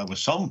ring a bell with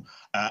some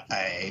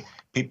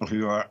people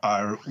who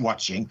are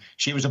watching,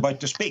 she was about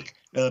to speak.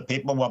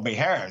 People will be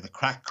heard the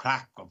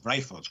crack of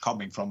rifles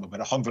coming from about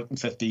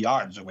 150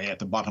 yards away at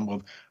the bottom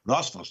of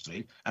Rossville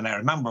Street. And I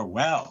remember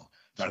well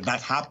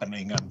that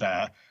happening, and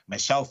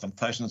myself and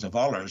thousands of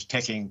others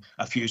taking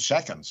a few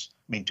seconds,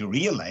 I mean, to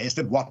realise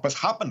that what was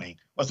happening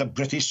was that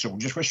British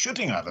soldiers were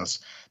shooting at us.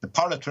 The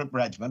Paratroop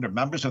Regiment, or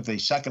members of the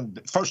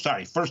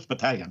first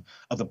Battalion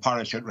of the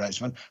Parachute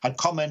Regiment, had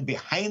come in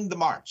behind the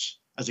march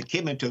as it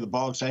came into the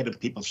Bogside, and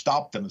people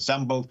stopped and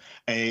assembled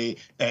to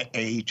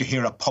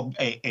hear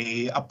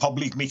a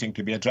public meeting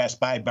to be addressed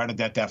by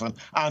Bernadette Devlin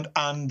and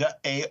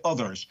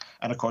others.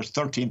 And of course,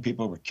 13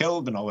 people were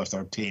killed, and another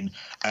 13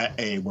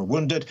 were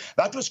wounded.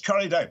 That was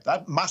carried out.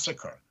 That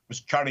massacre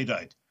was carried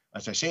out,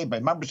 as I say, by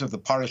members of the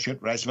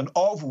Parachute Regiment,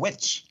 of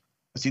which,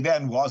 as he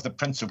then was, the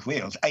Prince of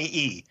Wales,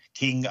 i.e.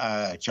 King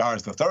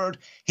Charles III.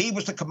 He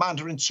was the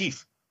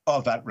commander-in-chief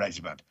of that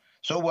regiment.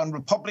 So when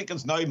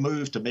Republicans now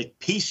move to make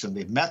peace, and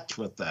they met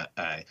with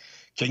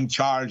King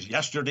Charles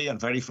yesterday on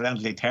very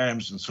friendly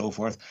terms and so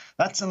forth,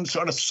 that's in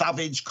sort of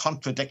savage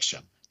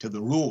contradiction to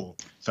the rule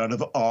sort of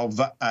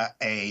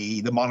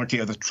the monarchy,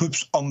 or the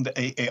troops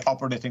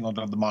operating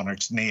under the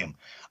monarch's name,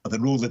 of the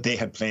role that they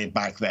had played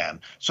back then.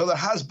 So there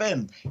has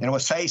been, a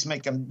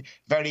seismic and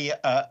very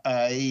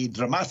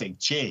dramatic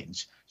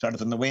change sort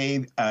of in the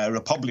way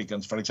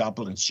Republicans, for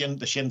example, and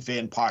the Sinn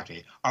Féin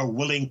party are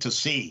willing to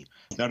see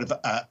sort of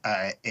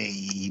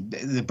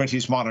the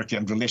British monarchy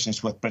and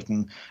relations with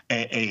Britain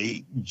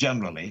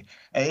generally.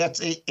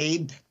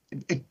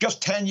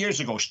 Just 10 years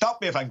ago,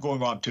 stop me if I'm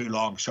going on too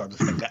long, sort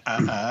of,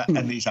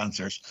 in these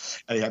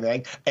answers.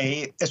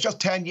 It's just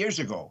 10 years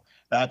ago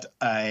that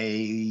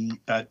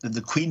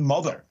the Queen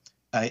Mother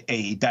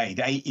died,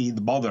 i.e.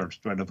 the mother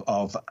sort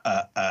of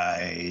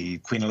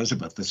Queen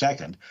Elizabeth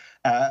II.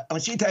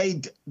 When she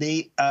died,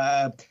 the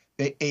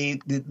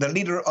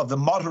leader of the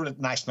moderate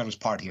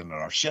nationalist party in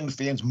Ireland, Sinn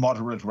Féin's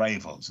moderate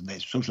rivals, the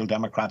Social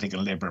Democratic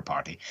and Labour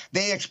Party,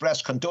 they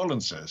expressed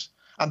condolences.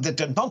 And the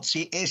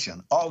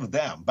denunciation of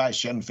them by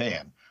Sinn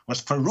Féin was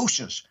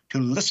ferocious to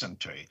listen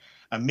to,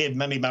 and made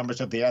many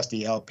members of the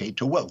SDLP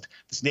to wilt.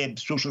 The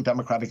Social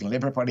Democratic and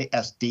Labour Party,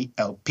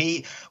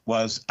 SDLP,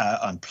 was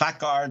on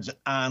placards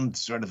and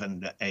sort of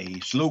in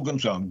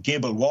slogans on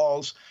gable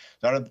walls.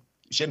 Sort of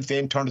Sinn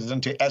Féin turned it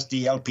into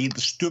SDLP,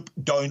 the Stoop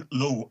Down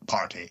Low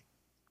Party,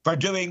 for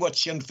doing what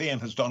Sinn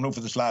Féin has done over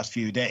this last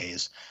few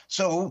days.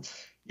 So,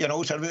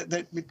 sort of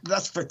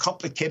that's for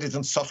complicated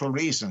and subtle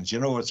reasons.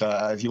 It's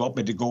if you want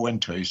me to go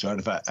into sort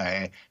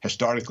of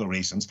historical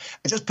reasons.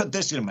 I just put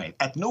this in mind.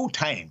 At no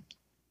time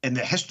in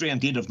the history,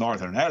 indeed, of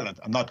Northern Ireland,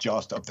 and not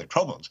just of the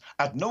Troubles,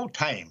 at no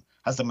time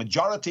has the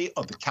majority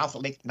of the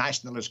Catholic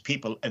nationalist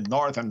people in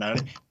Northern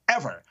Ireland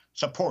ever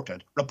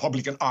supported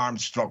Republican armed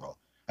struggle.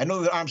 I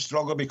know the armed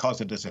struggle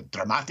because it is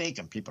dramatic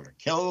and people are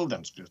killed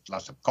and there's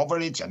lots of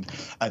coverage and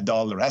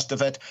all the rest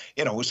of it.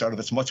 Sort of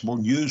it's much more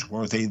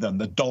newsworthy than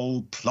the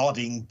dull,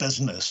 plodding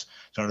business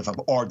sort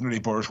of ordinary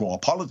bourgeois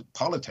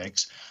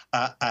politics.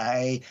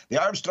 The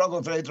armed struggle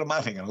is very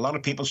dramatic, and a lot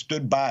of people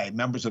stood by,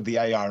 members of the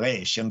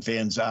IRA, Sinn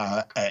Féin's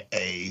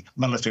a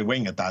military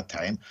wing at that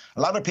time.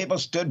 A lot of people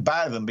stood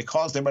by them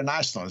because they were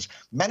nationalists.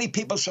 Many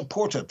people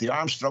supported the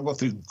armed struggle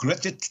through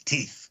gritted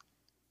teeth.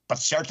 But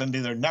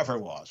certainly there never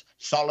was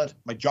solid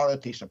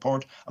majority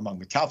support among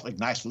the Catholic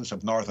nationalists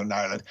of Northern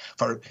Ireland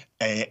for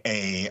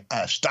a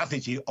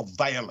strategy of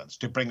violence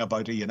to bring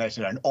about a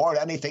united Ireland or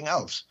anything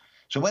else.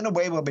 So in a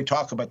way, when we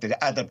talk about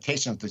the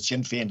adaptations that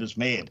Sinn Féin has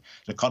made,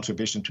 the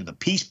contribution to the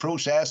peace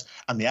process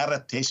and the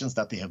adaptations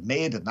that they have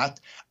made in that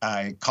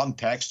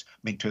context,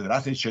 to their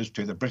attitudes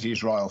to the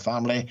British royal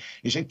family,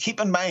 you should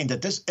keep in mind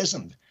that this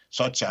isn't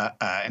such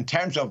in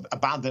terms of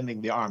abandoning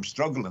the armed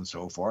struggle and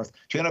so forth,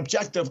 to an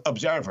objective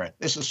observer,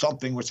 this is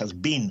something which has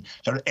been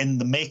sort of in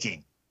the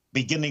making,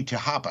 beginning to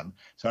happen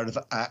sort of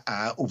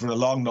over a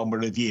long number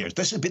of years.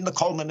 This has been the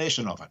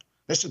culmination of it.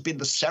 This has been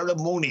the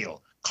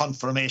ceremonial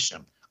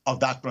confirmation of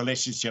that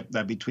relationship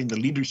between the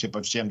leadership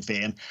of Sinn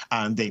Féin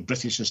and the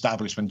British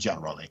establishment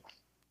generally.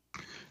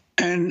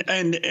 And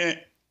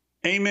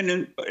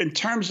Eamon, in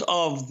terms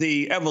of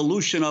the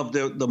evolution of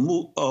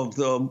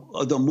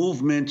the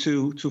movement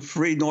to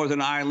free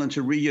Northern Ireland,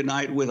 to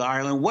reunite with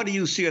Ireland, what do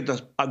you see of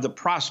the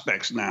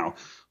prospects now,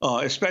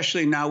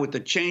 especially now with the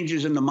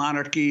changes in the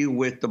monarchy,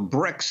 with the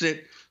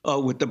Brexit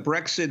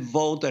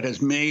vote that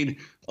has made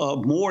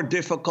more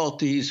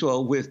difficulties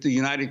with the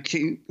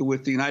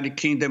United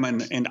Kingdom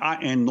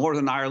and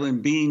Northern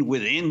Ireland being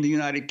within the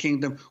United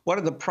Kingdom? What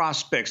are the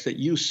prospects that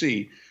you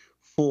see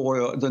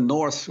for the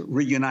North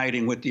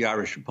reuniting with the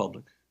Irish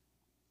Republic?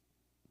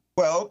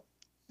 Well,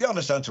 the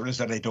honest answer is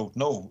that I don't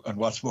know, and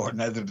what's more,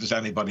 neither does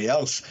anybody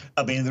else.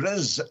 I mean, there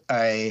is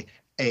a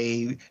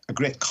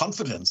great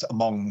confidence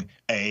among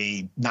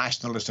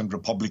nationalist and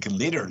Republican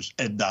leaders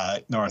in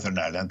Northern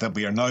Ireland that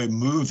we are now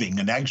moving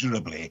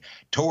inexorably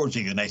towards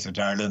a united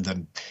Ireland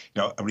and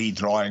a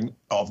redrawing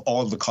of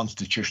all the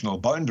constitutional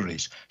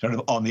boundaries sort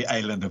of on the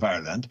island of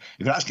Ireland.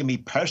 If you're asking me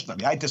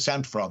personally, I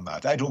dissent from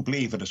that. I don't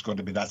believe it is going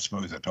to be that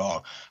smooth at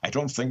all. I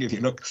don't think if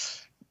you look...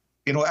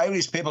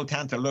 Irish people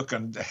tend to look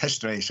at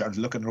history, sort of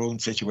look at their own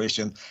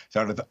situation,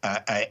 sort of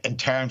in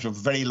terms of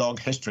very long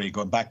history,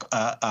 going back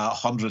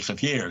hundreds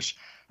of years.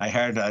 I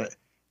heard a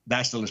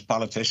nationalist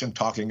politician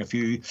talking a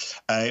few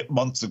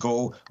months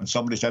ago when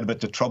somebody said about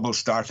the trouble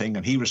starting,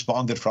 and he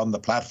responded from the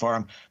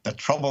platform, the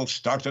trouble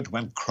started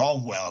when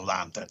Cromwell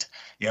landed.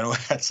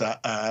 It's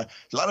a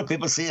lot of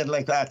people see it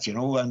like that,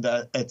 and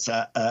it's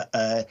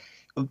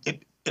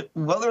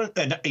whether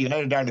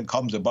United Ireland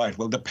comes about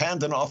will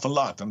depend an awful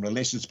lot on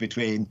relations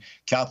between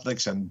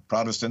Catholics and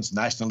Protestants,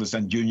 nationalists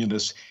and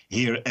unionists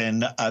here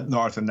in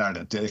Northern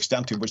Ireland, to the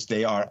extent to which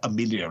they are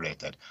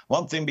ameliorated.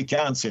 One thing we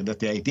can say, that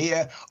the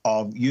idea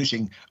of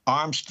using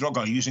armed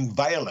struggle, using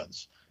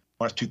violence,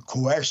 or to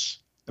coerce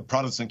the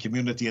Protestant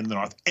community in the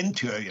North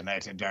into a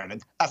united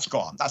Ireland, that's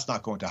gone. That's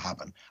not going to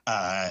happen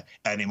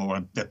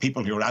anymore. The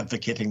people who are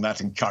advocating that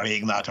and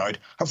carrying that out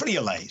have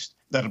realised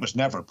that it was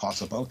never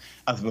possible,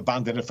 and have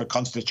abandoned it for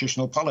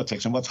constitutional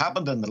politics. And what's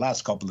happened in the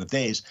last couple of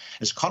days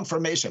is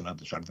confirmation of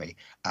the sort of a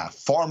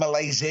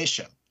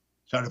formalisation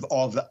sort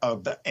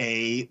of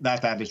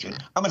that attitude.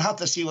 And we'll have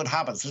to see what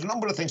happens. There's a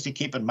number of things to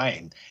keep in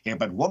mind here,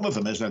 but one of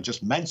them is, and I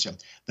just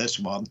mentioned this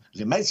one,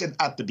 as I mentioned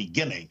at the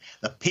beginning,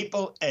 the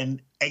people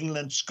in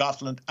England,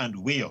 Scotland and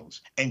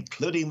Wales,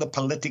 including the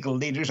political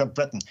leaders of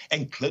Britain,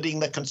 including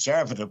the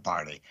Conservative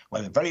Party,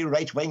 whether very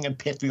right-wing and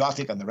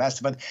patriotic and the rest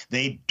of it,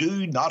 they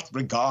do not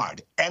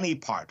regard any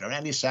part or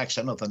any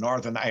section of the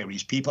Northern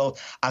Irish people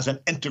as an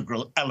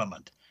integral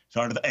element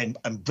sort of in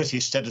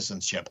British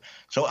citizenship.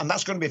 And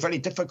that's going to be very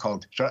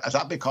difficult. So as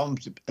that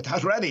becomes, it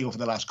has already over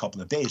the last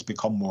couple of days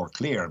become more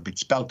clear, been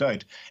spelt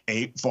out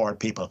for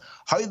people.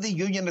 How the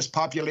unionist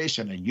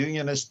population and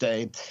unionist,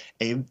 there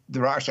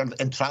are sort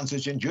of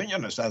intransigent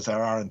unionists, as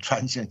there are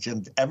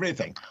intransigent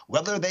everything.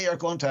 Whether they are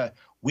going to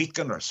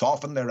weaken or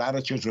soften their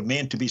attitudes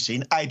remain to be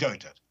seen. I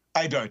doubt it.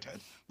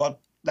 But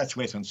let's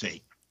wait and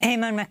see.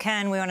 Eamon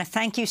McCann, we want to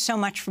thank you so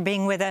much for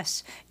being with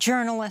us.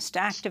 Journalist,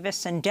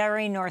 activist in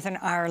Derry, Northern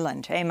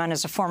Ireland. Eamon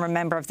is a former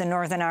member of the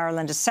Northern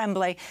Ireland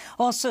Assembly,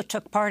 also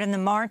took part in the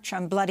March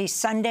on Bloody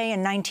Sunday in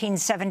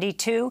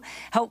 1972,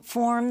 helped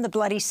form the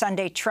Bloody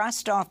Sunday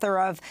Trust, author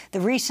of the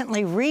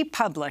recently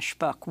republished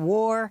book,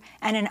 War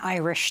and an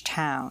Irish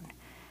Town.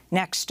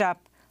 Next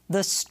up,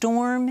 The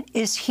Storm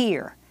is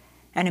Here,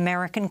 an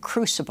American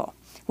Crucible.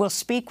 We'll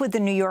speak with the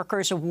New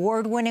Yorker's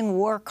award-winning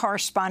war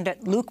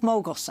correspondent, Luke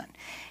Mogelson.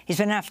 He's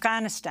been in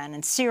Afghanistan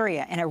and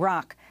Syria and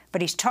Iraq,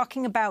 but he's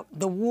talking about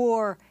the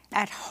war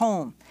at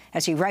home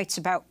as he writes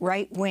about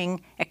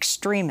right-wing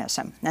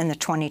extremism and the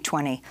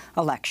 2020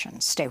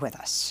 elections. Stay with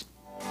us.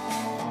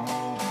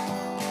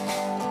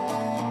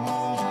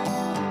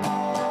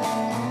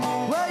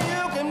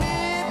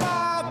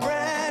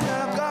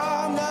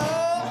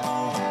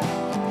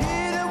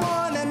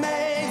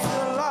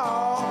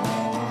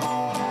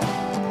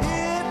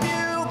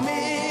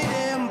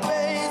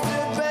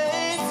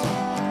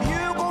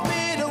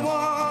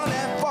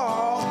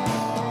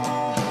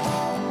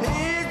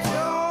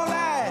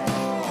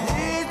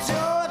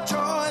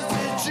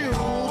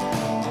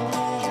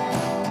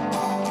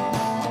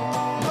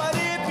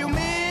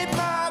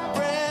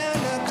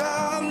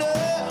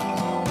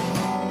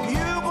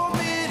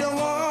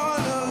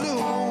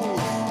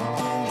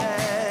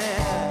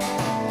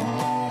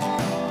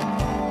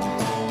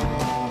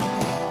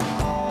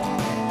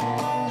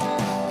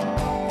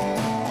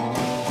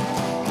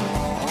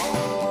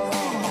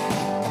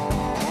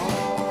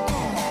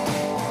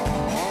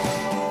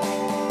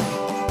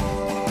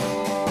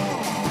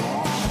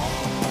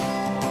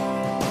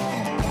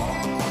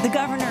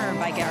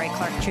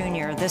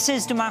 This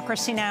is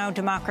Democracy Now!,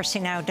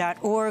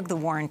 democracynow.org, the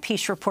War and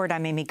Peace Report.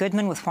 I'm Amy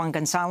Goodman with Juan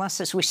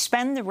González as we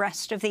spend the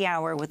rest of the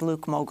hour with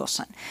Luke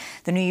Mogelson,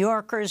 the New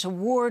Yorker's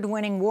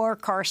award-winning war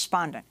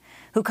correspondent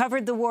who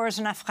covered the wars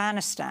in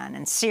Afghanistan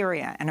and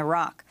Syria and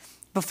Iraq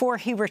before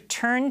he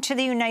returned to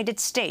the United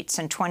States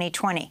in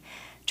 2020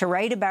 to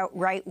write about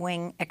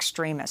right-wing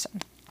extremism.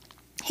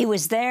 He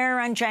was there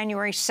on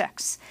January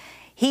 6th.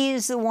 He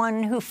is the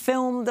one who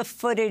filmed the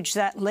footage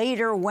that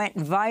later went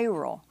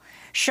viral,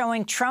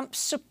 showing Trump's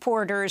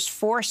supporters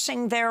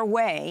forcing their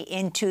way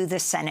into the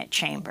Senate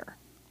chamber.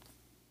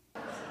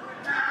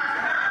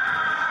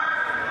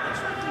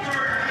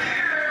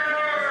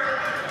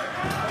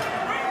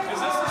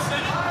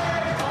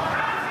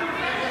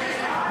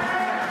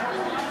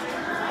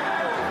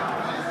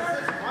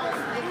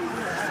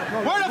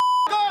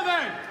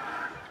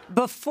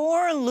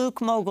 Before Luke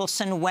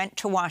Mogelson went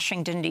to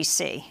Washington,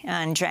 D.C.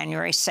 on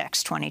January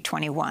 6,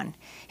 2021,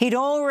 he'd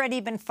already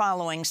been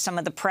following some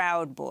of the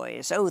Proud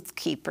Boys, Oath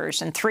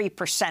Keepers, and 3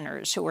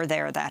 Percenters who were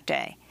there that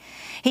day.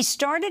 He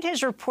started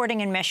his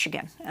reporting in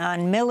Michigan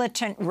on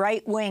militant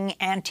right-wing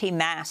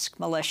anti-mask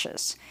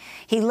militias.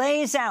 He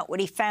lays out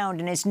what he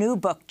found in his new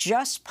book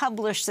just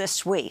published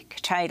this week,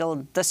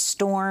 titled The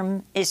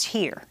Storm is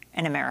Here,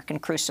 An American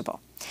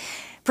Crucible.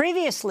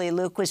 Previously,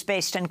 Luke was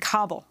based in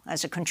Kabul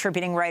as a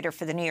contributing writer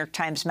for the New York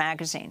Times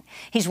Magazine.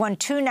 He's won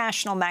 2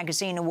 National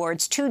Magazine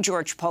Awards, 2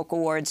 George Polk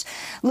Awards.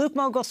 Luke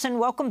Mogelson,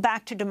 welcome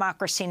back to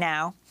Democracy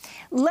Now!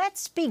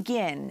 Let's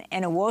begin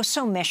in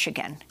Owosso,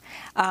 Michigan.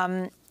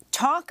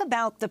 Talk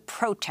about the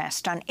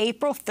protest on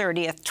April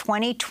 30th,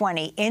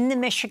 2020 in the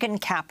Michigan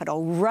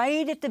Capitol,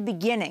 right at the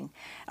beginning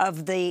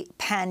of the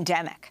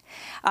pandemic.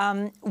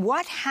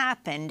 What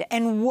happened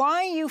and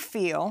why you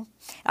feel,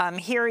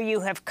 here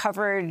you have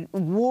covered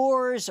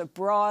wars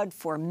abroad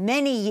for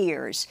many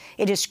years,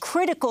 it is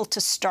critical to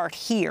start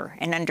here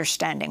in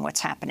understanding what's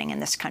happening in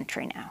this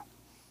country now.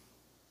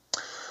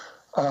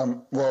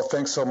 Well,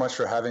 thanks so much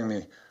for having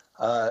me.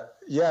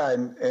 Yeah,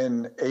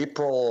 in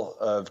April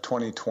of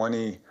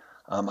 2020,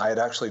 I had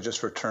actually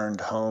just returned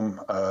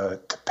home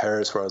to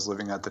Paris, where I was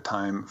living at the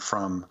time,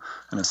 from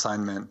an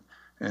assignment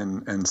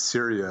in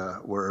Syria,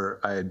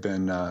 where I had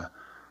been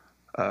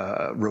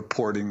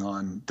reporting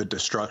on the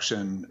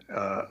destruction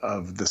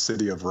of the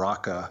city of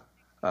Raqqa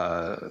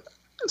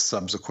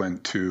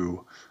subsequent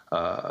to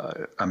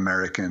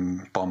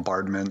American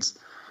bombardments.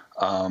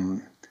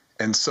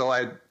 And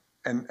so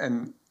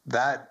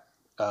that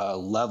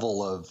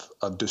level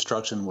of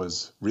destruction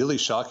was really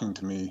shocking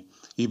to me,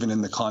 even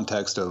in the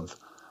context of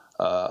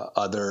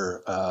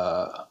other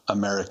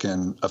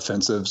American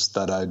offensives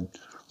that I'd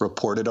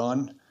reported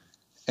on.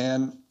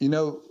 And, you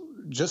know,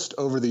 just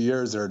over the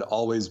years, there had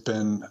always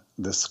been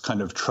this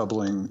kind of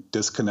troubling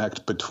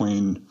disconnect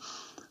between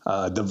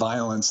the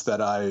violence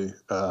that I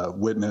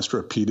witnessed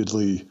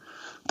repeatedly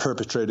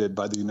perpetrated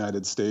by the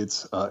United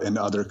States in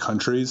other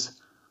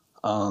countries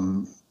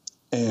and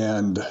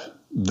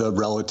the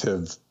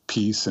relative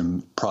peace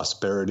and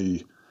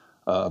prosperity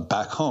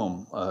back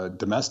home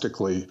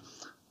domestically,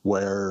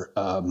 where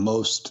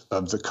most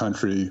of the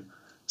country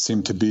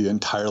seemed to be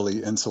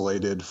entirely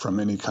insulated from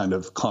any kind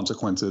of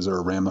consequences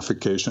or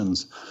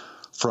ramifications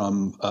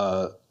from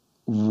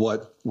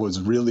what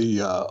was really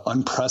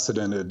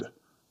unprecedented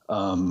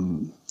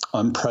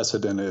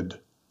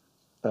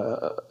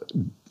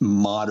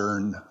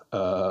modern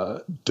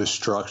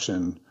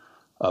destruction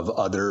of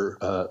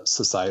other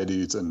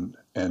societies and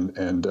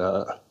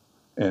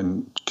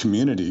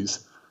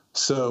communities.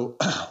 So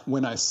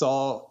when I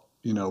saw,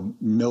 you know,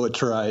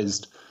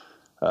 militarized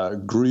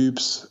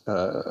groups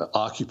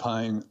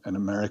occupying an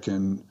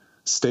American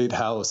state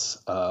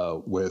house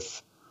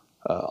with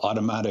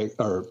automatic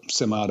or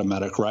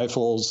semi-automatic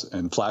rifles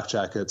and flak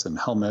jackets and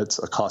helmets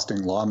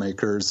accosting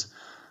lawmakers,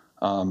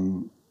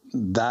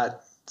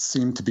 that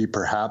seemed to be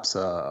perhaps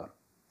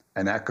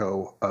an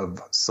echo of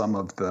some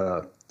of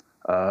the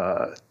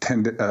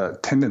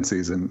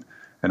tendencies in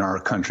our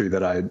country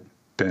that I'd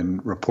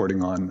been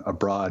reporting on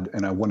abroad,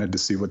 and I wanted to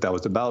see what that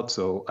was about,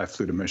 so I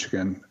flew to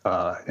Michigan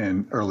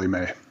in early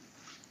May.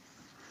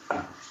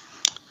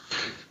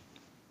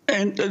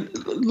 And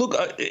look,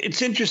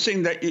 it's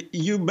interesting that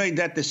you made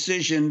that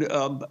decision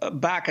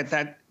back at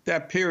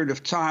that period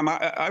of time.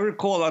 I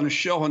recall on a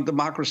show on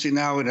Democracy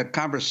Now! In a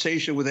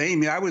conversation with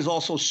Amy, I was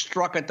also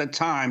struck at the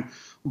time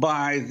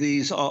by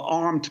these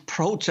armed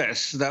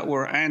protests that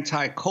were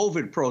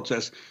anti-COVID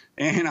protests.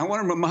 And I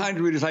want to remind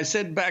readers, I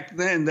said back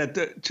then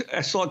that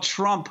I saw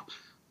Trump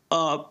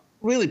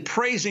really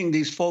praising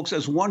these folks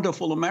as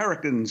wonderful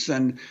Americans.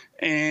 And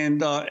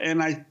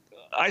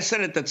I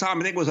said at the time,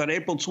 I think it was on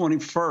April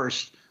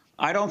 21st,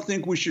 I don't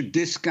think we should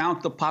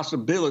discount the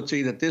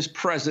possibility that this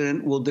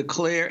president will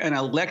declare an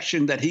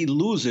election that he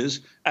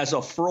loses as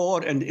a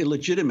fraud and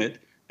illegitimate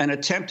and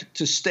attempt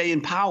to stay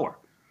in power.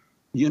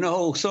 You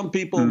know, some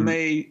people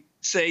may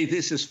say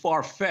this is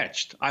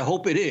far-fetched. I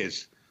hope it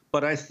is.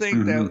 But I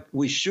think that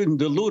we shouldn't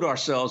delude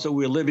ourselves that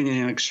we're living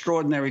in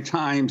extraordinary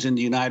times in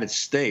the United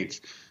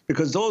States,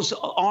 because those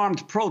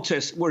armed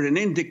protests were an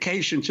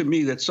indication to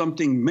me that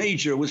something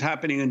major was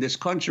happening in this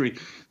country.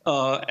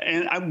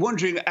 And I'm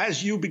wondering,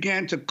 as you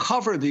began to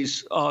cover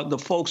these, the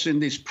folks in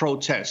these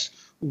protests,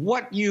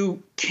 what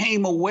you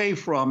came away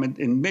from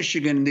in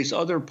Michigan and these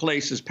other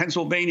places,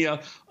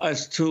 Pennsylvania,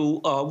 as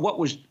to what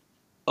was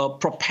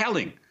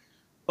propelling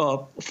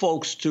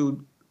folks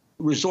to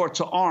resort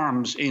to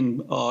arms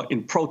in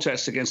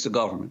protests against the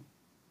government.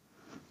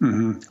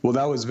 Well,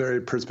 that was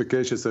very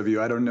perspicacious of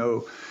you. I don't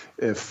know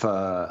if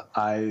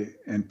I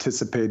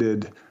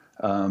anticipated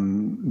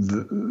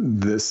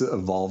this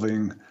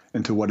evolving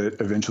into what it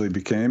eventually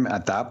became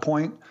at that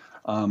point.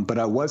 But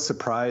I was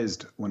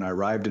surprised when I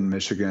arrived in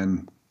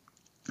Michigan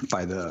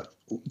by the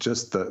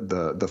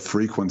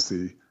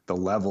frequency, the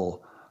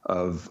level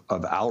of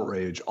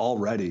outrage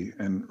already.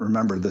 And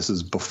remember, this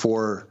is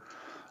before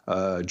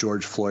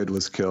George Floyd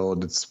was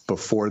killed. It's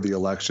before the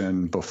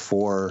election,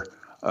 before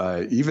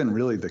even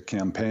really the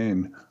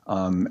campaign.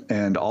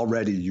 And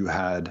already you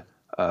had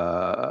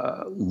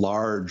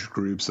large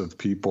groups of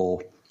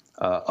people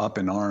up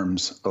in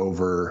arms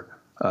over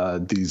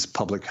these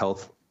public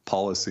health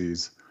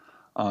policies.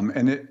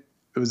 And it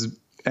was,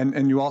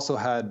 and you also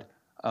had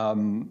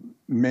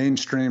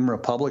mainstream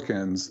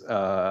Republicans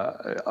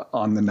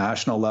on the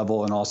national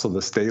level and also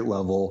the state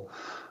level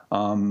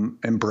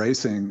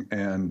embracing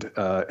and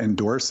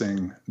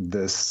endorsing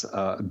this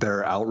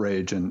their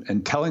outrage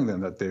and telling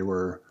them that they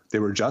were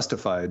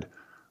justified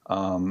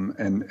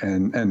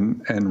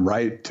and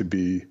right to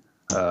be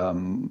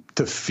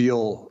to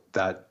feel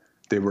that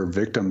they were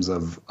victims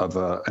of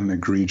an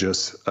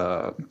egregious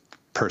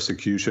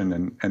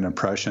persecution and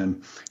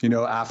oppression. You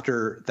know,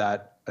 after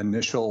that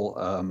initial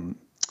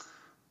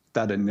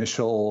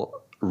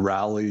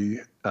rally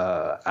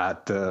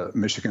at the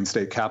Michigan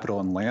State Capitol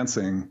in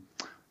Lansing,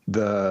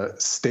 the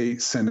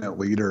state Senate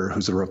leader,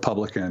 who's a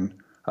Republican,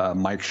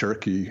 Mike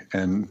Shirkey,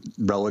 and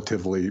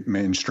relatively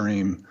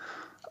mainstream,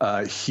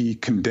 he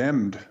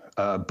condemned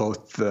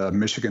both the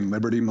Michigan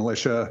Liberty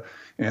Militia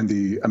and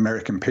the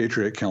American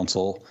Patriot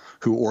Council,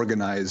 who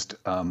organized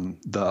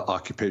the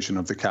occupation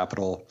of the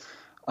Capitol,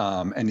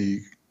 and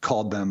he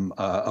called them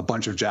a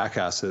bunch of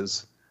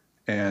jackasses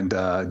and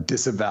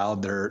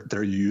disavowed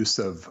their use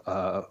of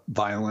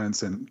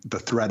violence and the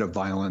threat of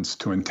violence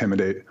to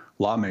intimidate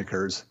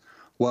lawmakers.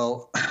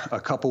 Well, a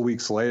couple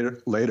weeks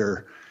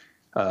later,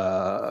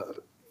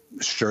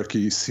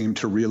 Shirkey seemed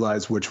to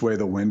realize which way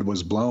the wind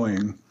was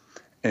blowing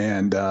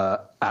and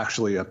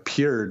actually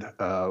appeared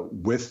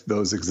with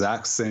those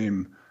exact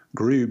same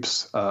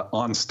groups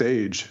on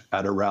stage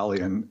at a rally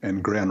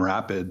in Grand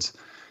Rapids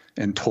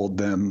and told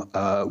them,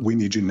 we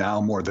need you now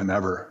more than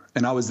ever.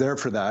 And I was there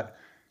for that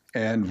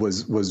and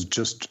was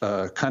just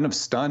kind of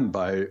stunned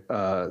by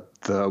the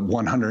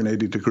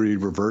 180-degree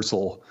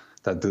reversal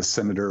that this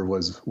senator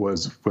was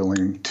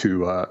willing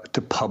to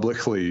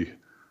publicly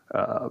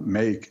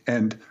make.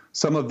 And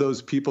some of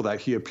those people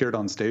that he appeared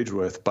on stage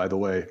with, by the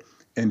way,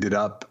 ended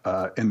up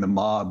in the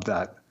mob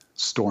that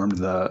stormed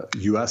the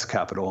U.S.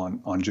 Capitol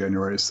on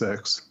January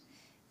 6th.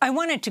 I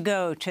wanted to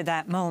go to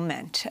that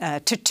moment,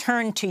 to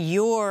turn to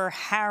your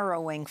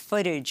harrowing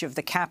footage of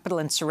the Capitol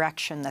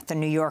insurrection that the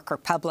New Yorker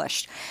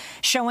published,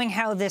 showing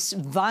how this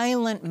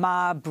violent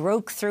mob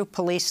broke through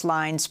police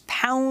lines,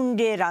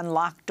 pounded on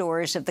locked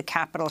doors of the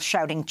Capitol,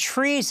 shouting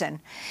treason,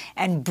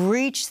 and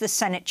breached the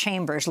Senate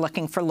chambers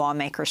looking for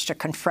lawmakers to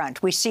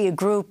confront. We see a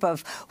group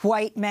of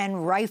white men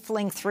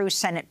rifling through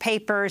Senate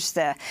papers,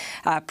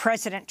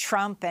 President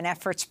Trump and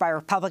efforts by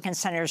Republican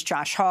Senators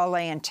Josh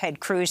Hawley and Ted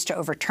Cruz to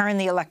overturn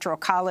the Electoral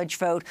College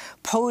vote,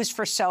 pose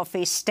for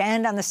selfies,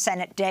 stand on the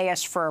Senate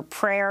dais for a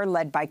prayer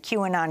led by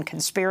QAnon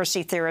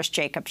conspiracy theorist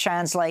Jacob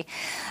Chansley.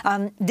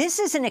 This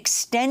is an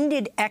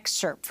extended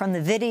excerpt from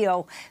the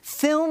video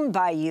filmed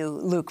by you,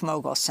 Luke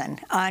Mogelson,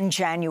 on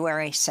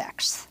January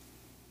 6th.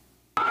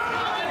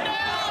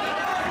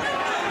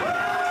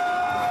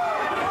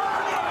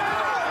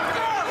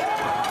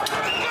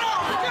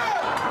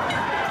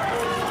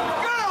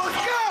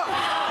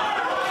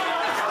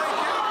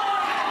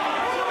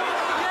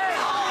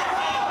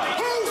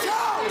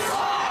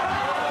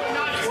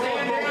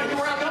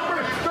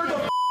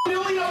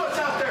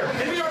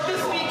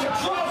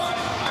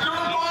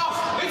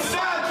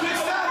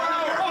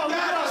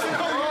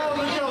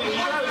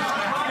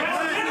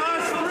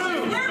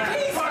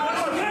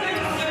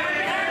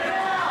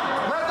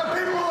 Let the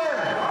people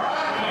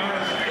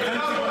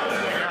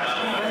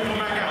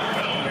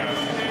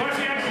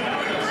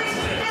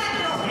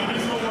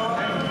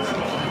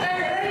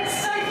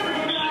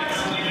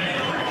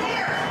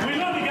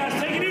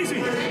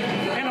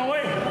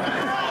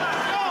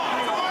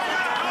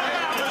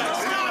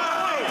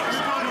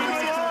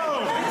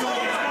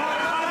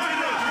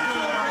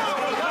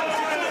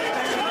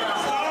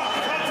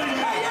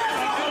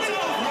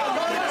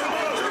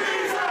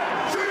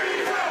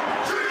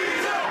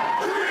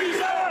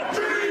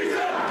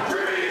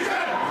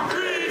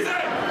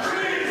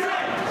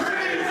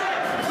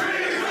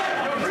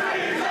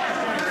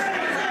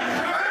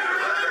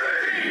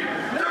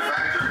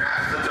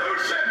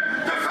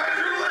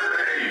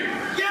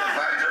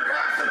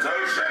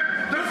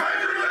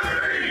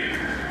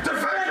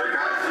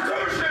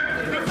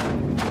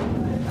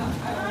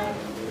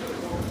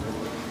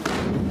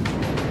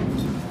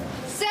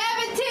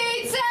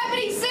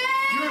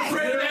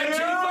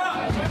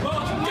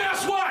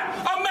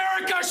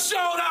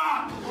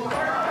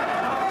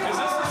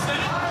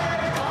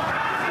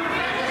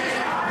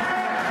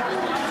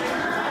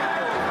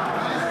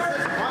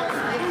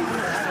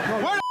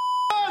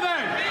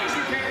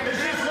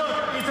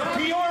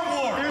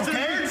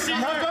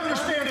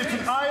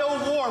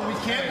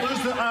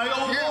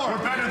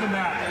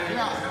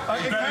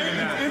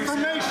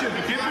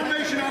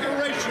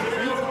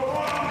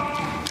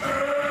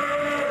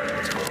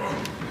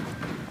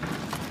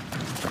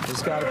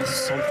There's got to be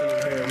something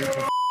in here we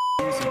can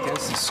use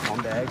against these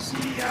scumbags.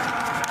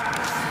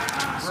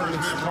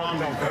 Something's wrong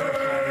about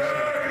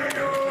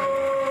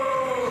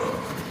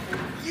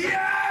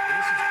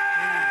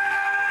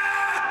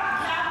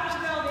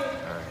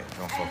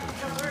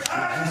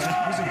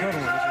He's a good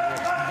one.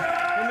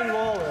 Him and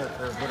Lawler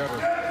or whatever.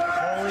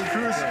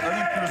 Cruz, I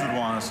think Cruz would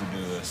want us to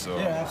do this, so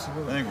yeah,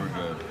 absolutely. I think we're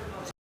good.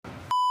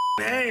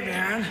 Hey,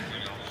 man.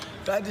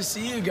 Glad to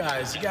see you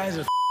guys. You guys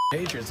are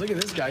patriots. Look at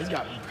this guy. He's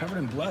got covered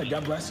in blood.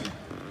 God bless you.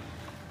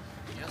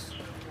 Yes.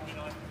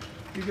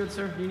 You good,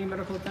 sir? Do you need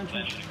medical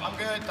attention? I'm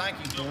good, thank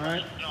you. All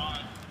right.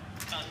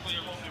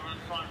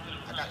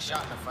 I got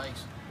shot in the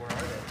face. Where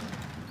are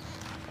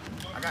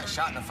they? I got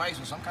shot in the face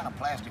with some kind of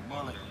plastic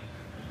bullet.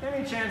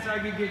 Any chance I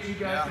could get you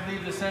guys to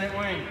leave the Senate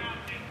wing?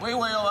 We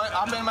will.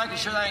 I've been making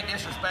sure they ain't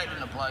disrespecting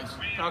the place.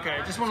 Okay,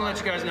 just want to let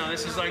you guys know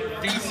this is like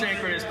the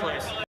sacredest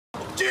place.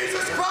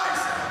 Jesus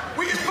Christ!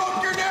 We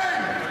invoke your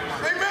name!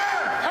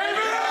 Amen!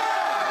 Amen!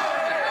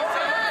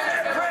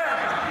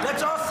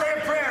 Let's all say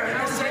a prayer in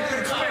this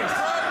sacred space.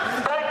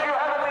 Thank you,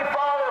 Heavenly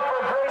Father,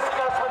 for gracing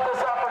us with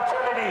this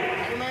opportunity.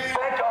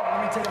 Thank you.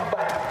 Let me take it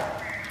back.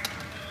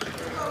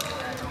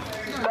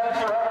 Thank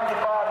you, Heavenly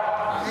Father.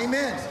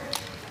 Amen.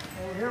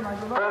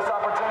 For this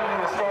opportunity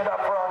to stand up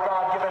for our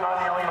God-given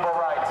unalienable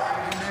rights.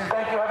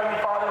 Thank you,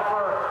 Heavenly Father,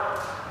 for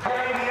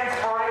giving the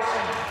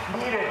inspiration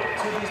needed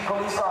to these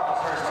police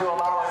officers to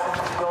allow us in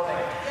this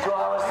building, to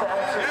allow us to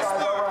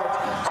exercise our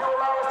rights, to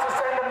allow us to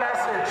send a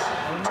message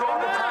to all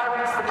the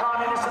tyrants, the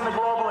communists, and the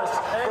globalists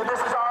that this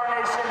is our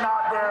nation,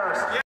 not theirs.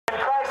 In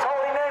Christ's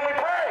holy name we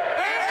pray.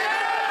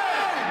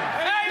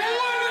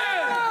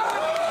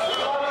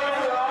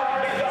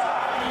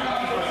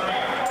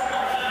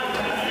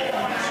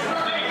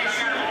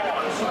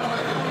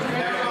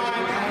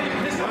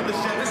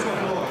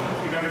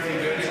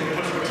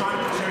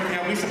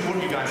 We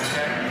support you guys,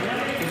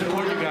 okay? We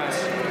support you guys.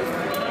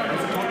 We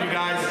support you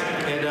guys,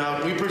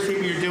 and we appreciate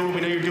what you're doing.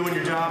 We know you're doing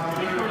your job.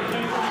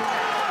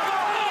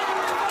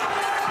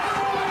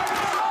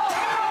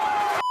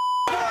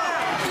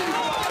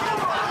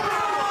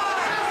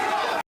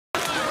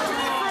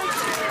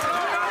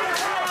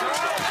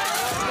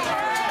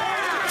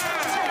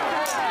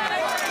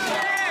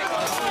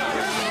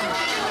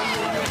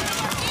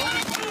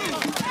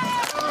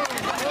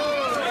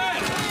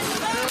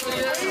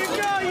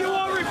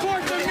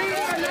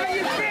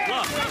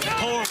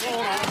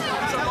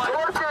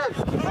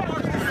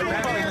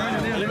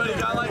 Anybody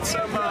got like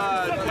some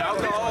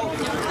alcohol?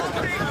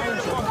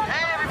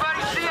 Hey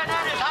everybody,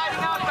 CNN is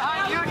hiding out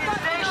behind Union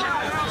Station.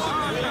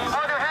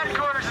 Their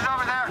headquarters is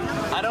over there.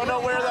 I don't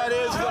know where that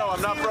is, though.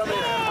 I'm not from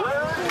here.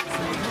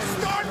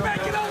 Start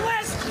making a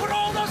list, put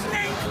all those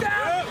names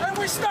down, and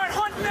we start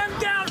hunting them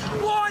down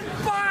one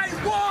by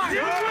one. We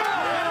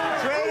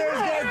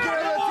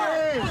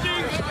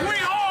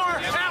are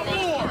at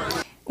war.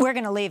 We're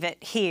going to leave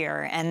it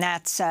here, and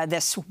that's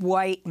this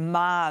white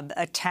mob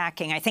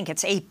attacking, I think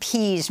it's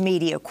AP's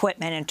media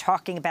equipment, and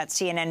talking about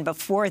CNN.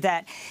 Before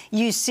that,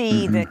 you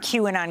see the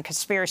QAnon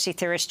conspiracy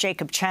theorist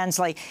Jacob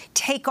Chansley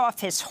take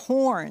off his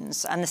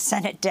horns on the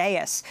Senate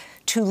dais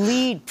to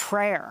lead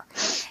prayer.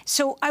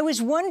 So I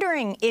was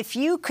wondering if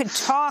you could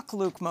talk,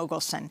 Luke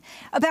Mogelson,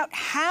 about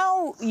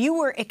how you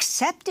were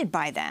accepted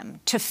by them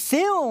to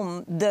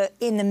film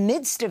in the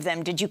midst of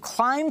them. Did you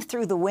climb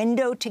through the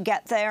window to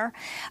get there?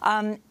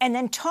 And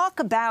then talk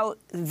about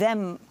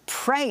them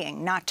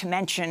praying, not to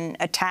mention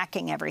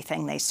attacking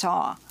everything they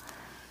saw.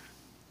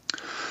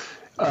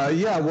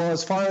 Yeah, well,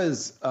 as far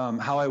as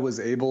how I was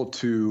able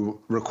to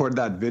record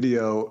that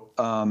video,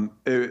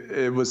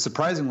 it was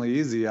surprisingly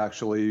easy,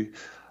 actually.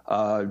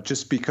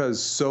 Just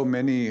because so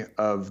many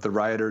of the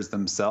rioters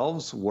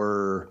themselves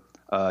were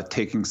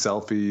taking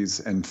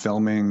selfies and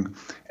filming.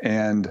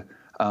 And,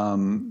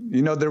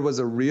 you know, there was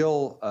a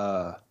real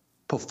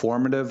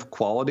performative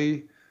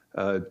quality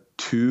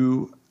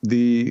to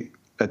the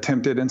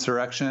attempted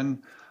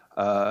insurrection,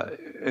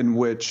 in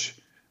which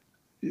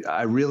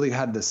I really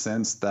had the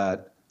sense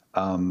that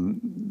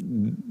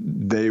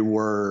they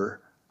were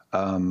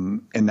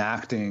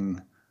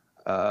enacting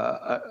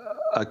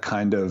a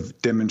kind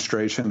of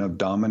demonstration of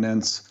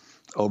dominance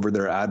over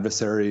their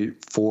adversary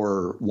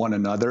for one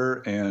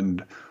another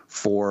and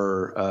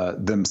for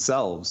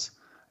themselves.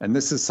 And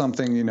this is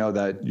something, you know,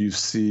 that you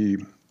see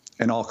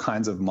in all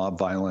kinds of mob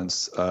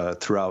violence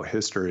throughout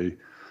history.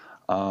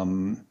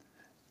 And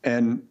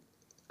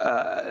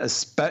I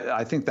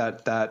think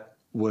that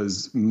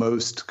was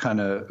most kind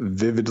of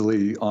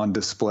vividly on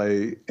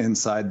display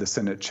inside the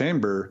Senate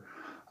chamber,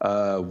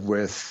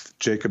 with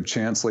Jacob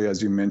Chansley,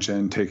 as you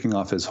mentioned, taking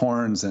off his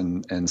horns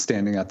and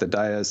standing at the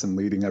dais and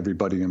leading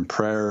everybody in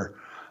prayer.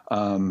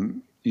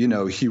 You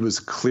know, he was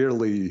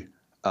clearly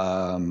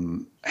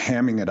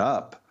hamming it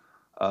up.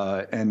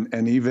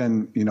 And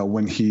even, you know,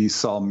 when he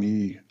saw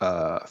me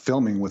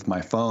filming with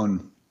my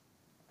phone,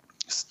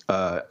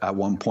 at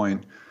one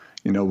point,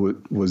 you know,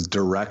 was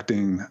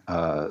directing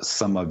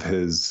some of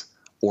his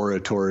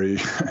oratory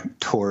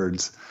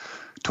towards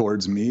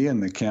me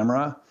and the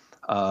camera.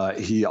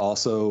 He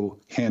also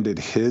handed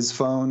his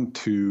phone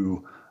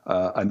to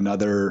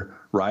another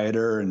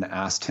rioter and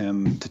asked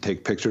him to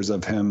take pictures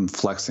of him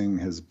flexing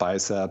his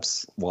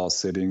biceps while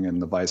sitting in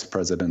the vice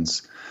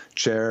president's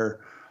chair.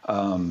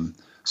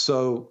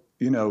 So,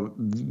 you know,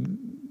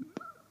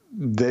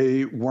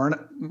 they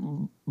weren't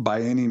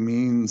by any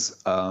means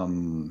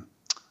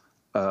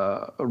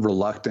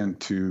reluctant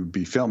to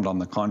be filmed. On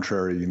the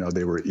contrary, you know,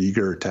 they were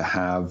eager to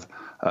have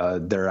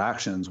their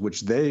actions,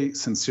 which they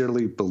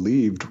sincerely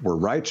believed were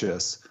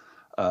righteous,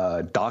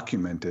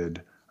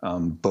 documented,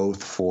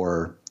 both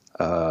for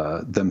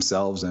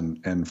themselves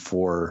and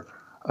for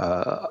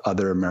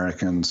other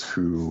Americans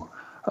who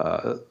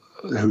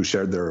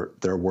shared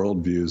their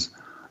worldviews.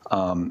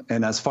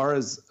 And as far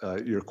as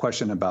your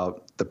question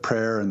about the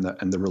prayer and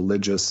the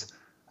religious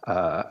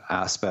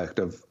aspect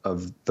of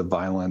the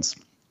violence,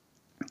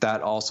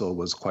 that also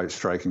was quite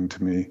striking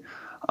to me.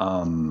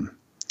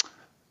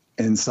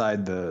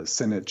 Inside the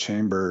Senate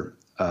chamber,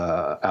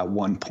 at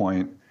one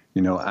point,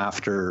 you know,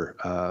 after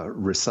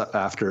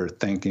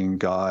thanking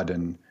God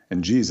and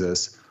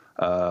Jesus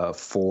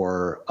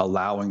for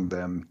allowing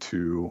them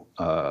to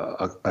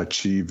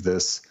achieve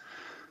this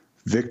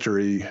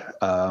victory,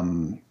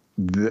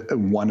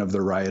 one of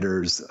the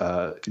rioters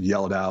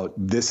yelled out,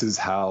 "This is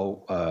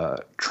how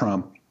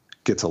Trump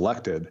gets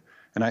elected."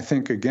 And I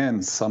think,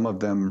 again, some of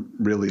them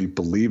really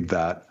believed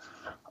that.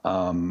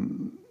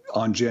 On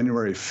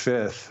January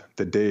 5th,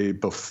 the day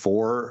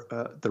before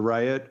the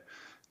riot,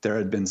 there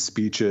had been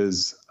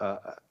speeches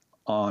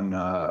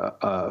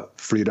on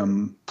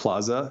Freedom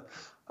Plaza,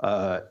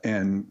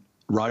 and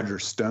Roger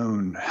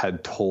Stone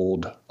had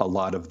told a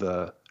lot of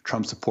the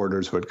Trump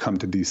supporters who had come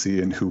to D.C.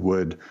 and who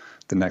would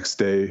the next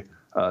day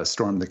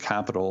storm the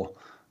Capitol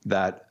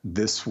that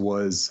this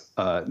was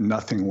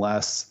nothing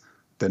less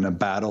than a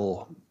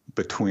battle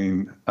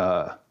between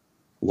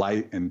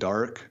light and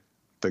dark,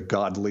 the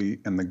godly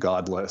and the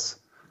godless.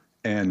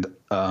 And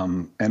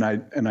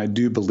I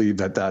do believe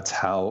that that's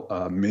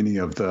how many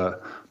of the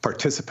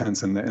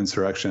participants in the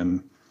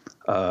insurrection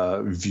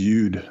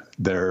viewed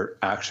their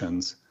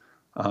actions,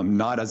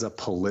 not as a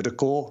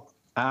political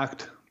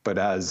act, but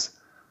as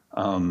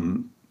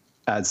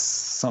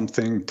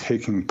something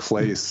taking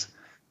place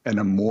in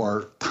a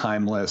more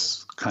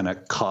timeless, kind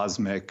of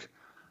cosmic,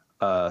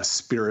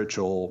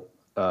 spiritual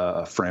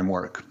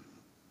framework.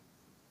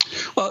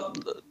 Well,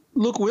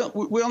 look,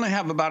 we only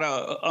have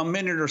about a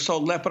minute or so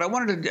left, but I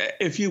wanted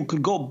to, if you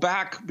could go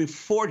back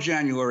before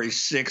January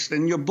 6th.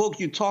 In your book,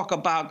 you talk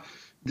about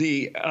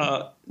the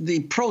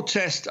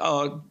protest,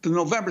 the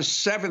November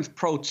 7th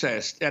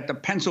protest at the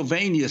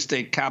Pennsylvania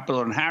State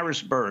Capitol in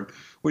Harrisburg,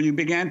 where you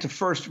began to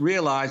first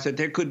realize that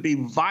there could be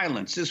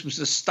violence. This was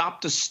the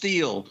Stop the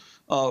Steal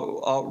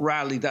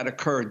rally that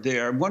occurred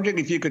there. I'm wondering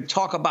if you could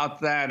talk about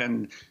that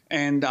and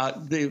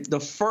the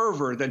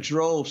fervor that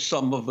drove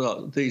some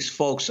of these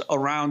folks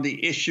around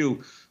the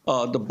issue,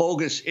 the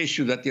bogus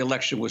issue that the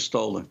election was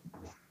stolen.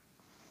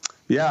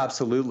 Yeah,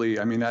 absolutely.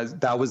 I mean,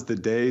 that was the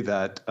day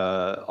that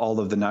all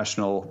of the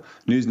national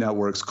news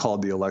networks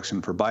called the election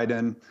for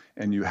Biden,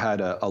 and you had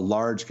a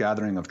large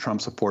gathering of Trump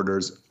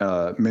supporters,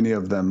 many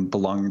of them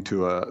belonging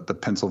to the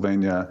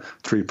Pennsylvania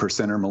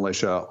 3%er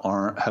militia,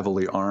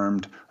 heavily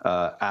armed,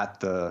 at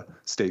the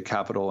state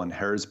capitol in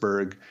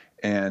Harrisburg.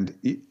 And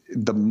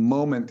the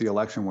moment the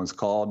election was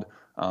called,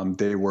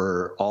 they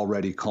were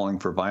already calling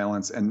for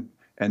violence, and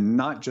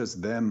not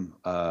just them,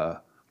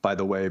 by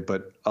the way,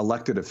 but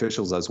elected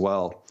officials as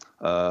well.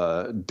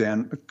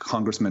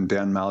 Congressman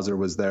Dan Mauser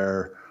was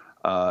there.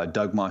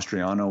 Doug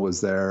Mastriano was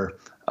there.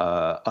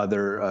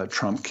 Other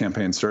Trump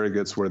campaign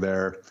surrogates were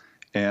there.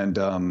 And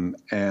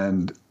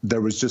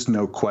there was just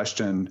no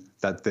question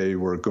that they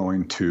were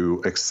going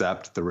to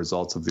accept the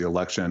results of the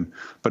election.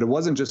 But it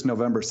wasn't just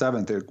November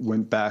 7th. It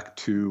went back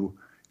to,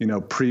 you know,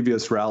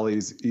 previous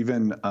rallies,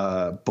 even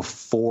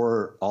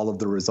before all of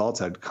the results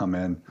had come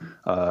in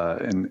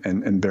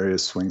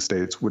various swing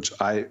states, which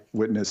I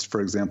witnessed,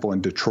 for example,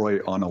 in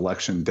Detroit on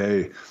Election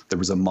Day. There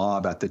was a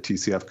mob at the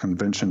TCF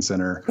Convention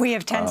Center. We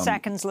have 10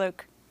 seconds,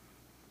 Luke.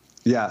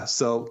 Yeah,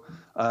 so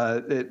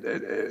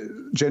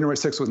January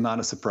 6th was not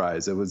a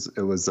surprise. It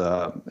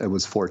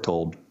was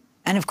foretold.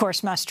 And of course,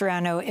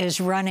 Mastriano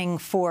is running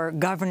for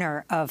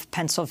governor of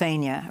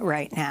Pennsylvania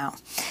right now,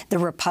 the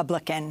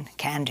Republican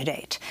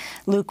candidate.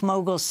 Luke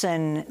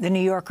Mogelson, The New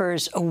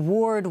Yorker's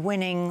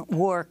award-winning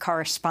war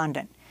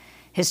correspondent.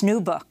 His new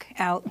book,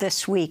 out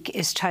this week,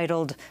 is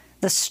titled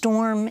The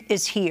Storm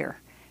is Here,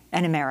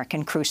 An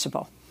American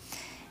Crucible.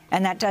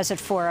 And that does it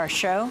for our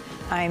show.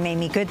 I'm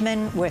Amy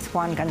Goodman with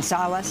Juan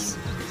González.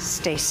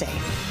 Stay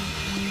safe.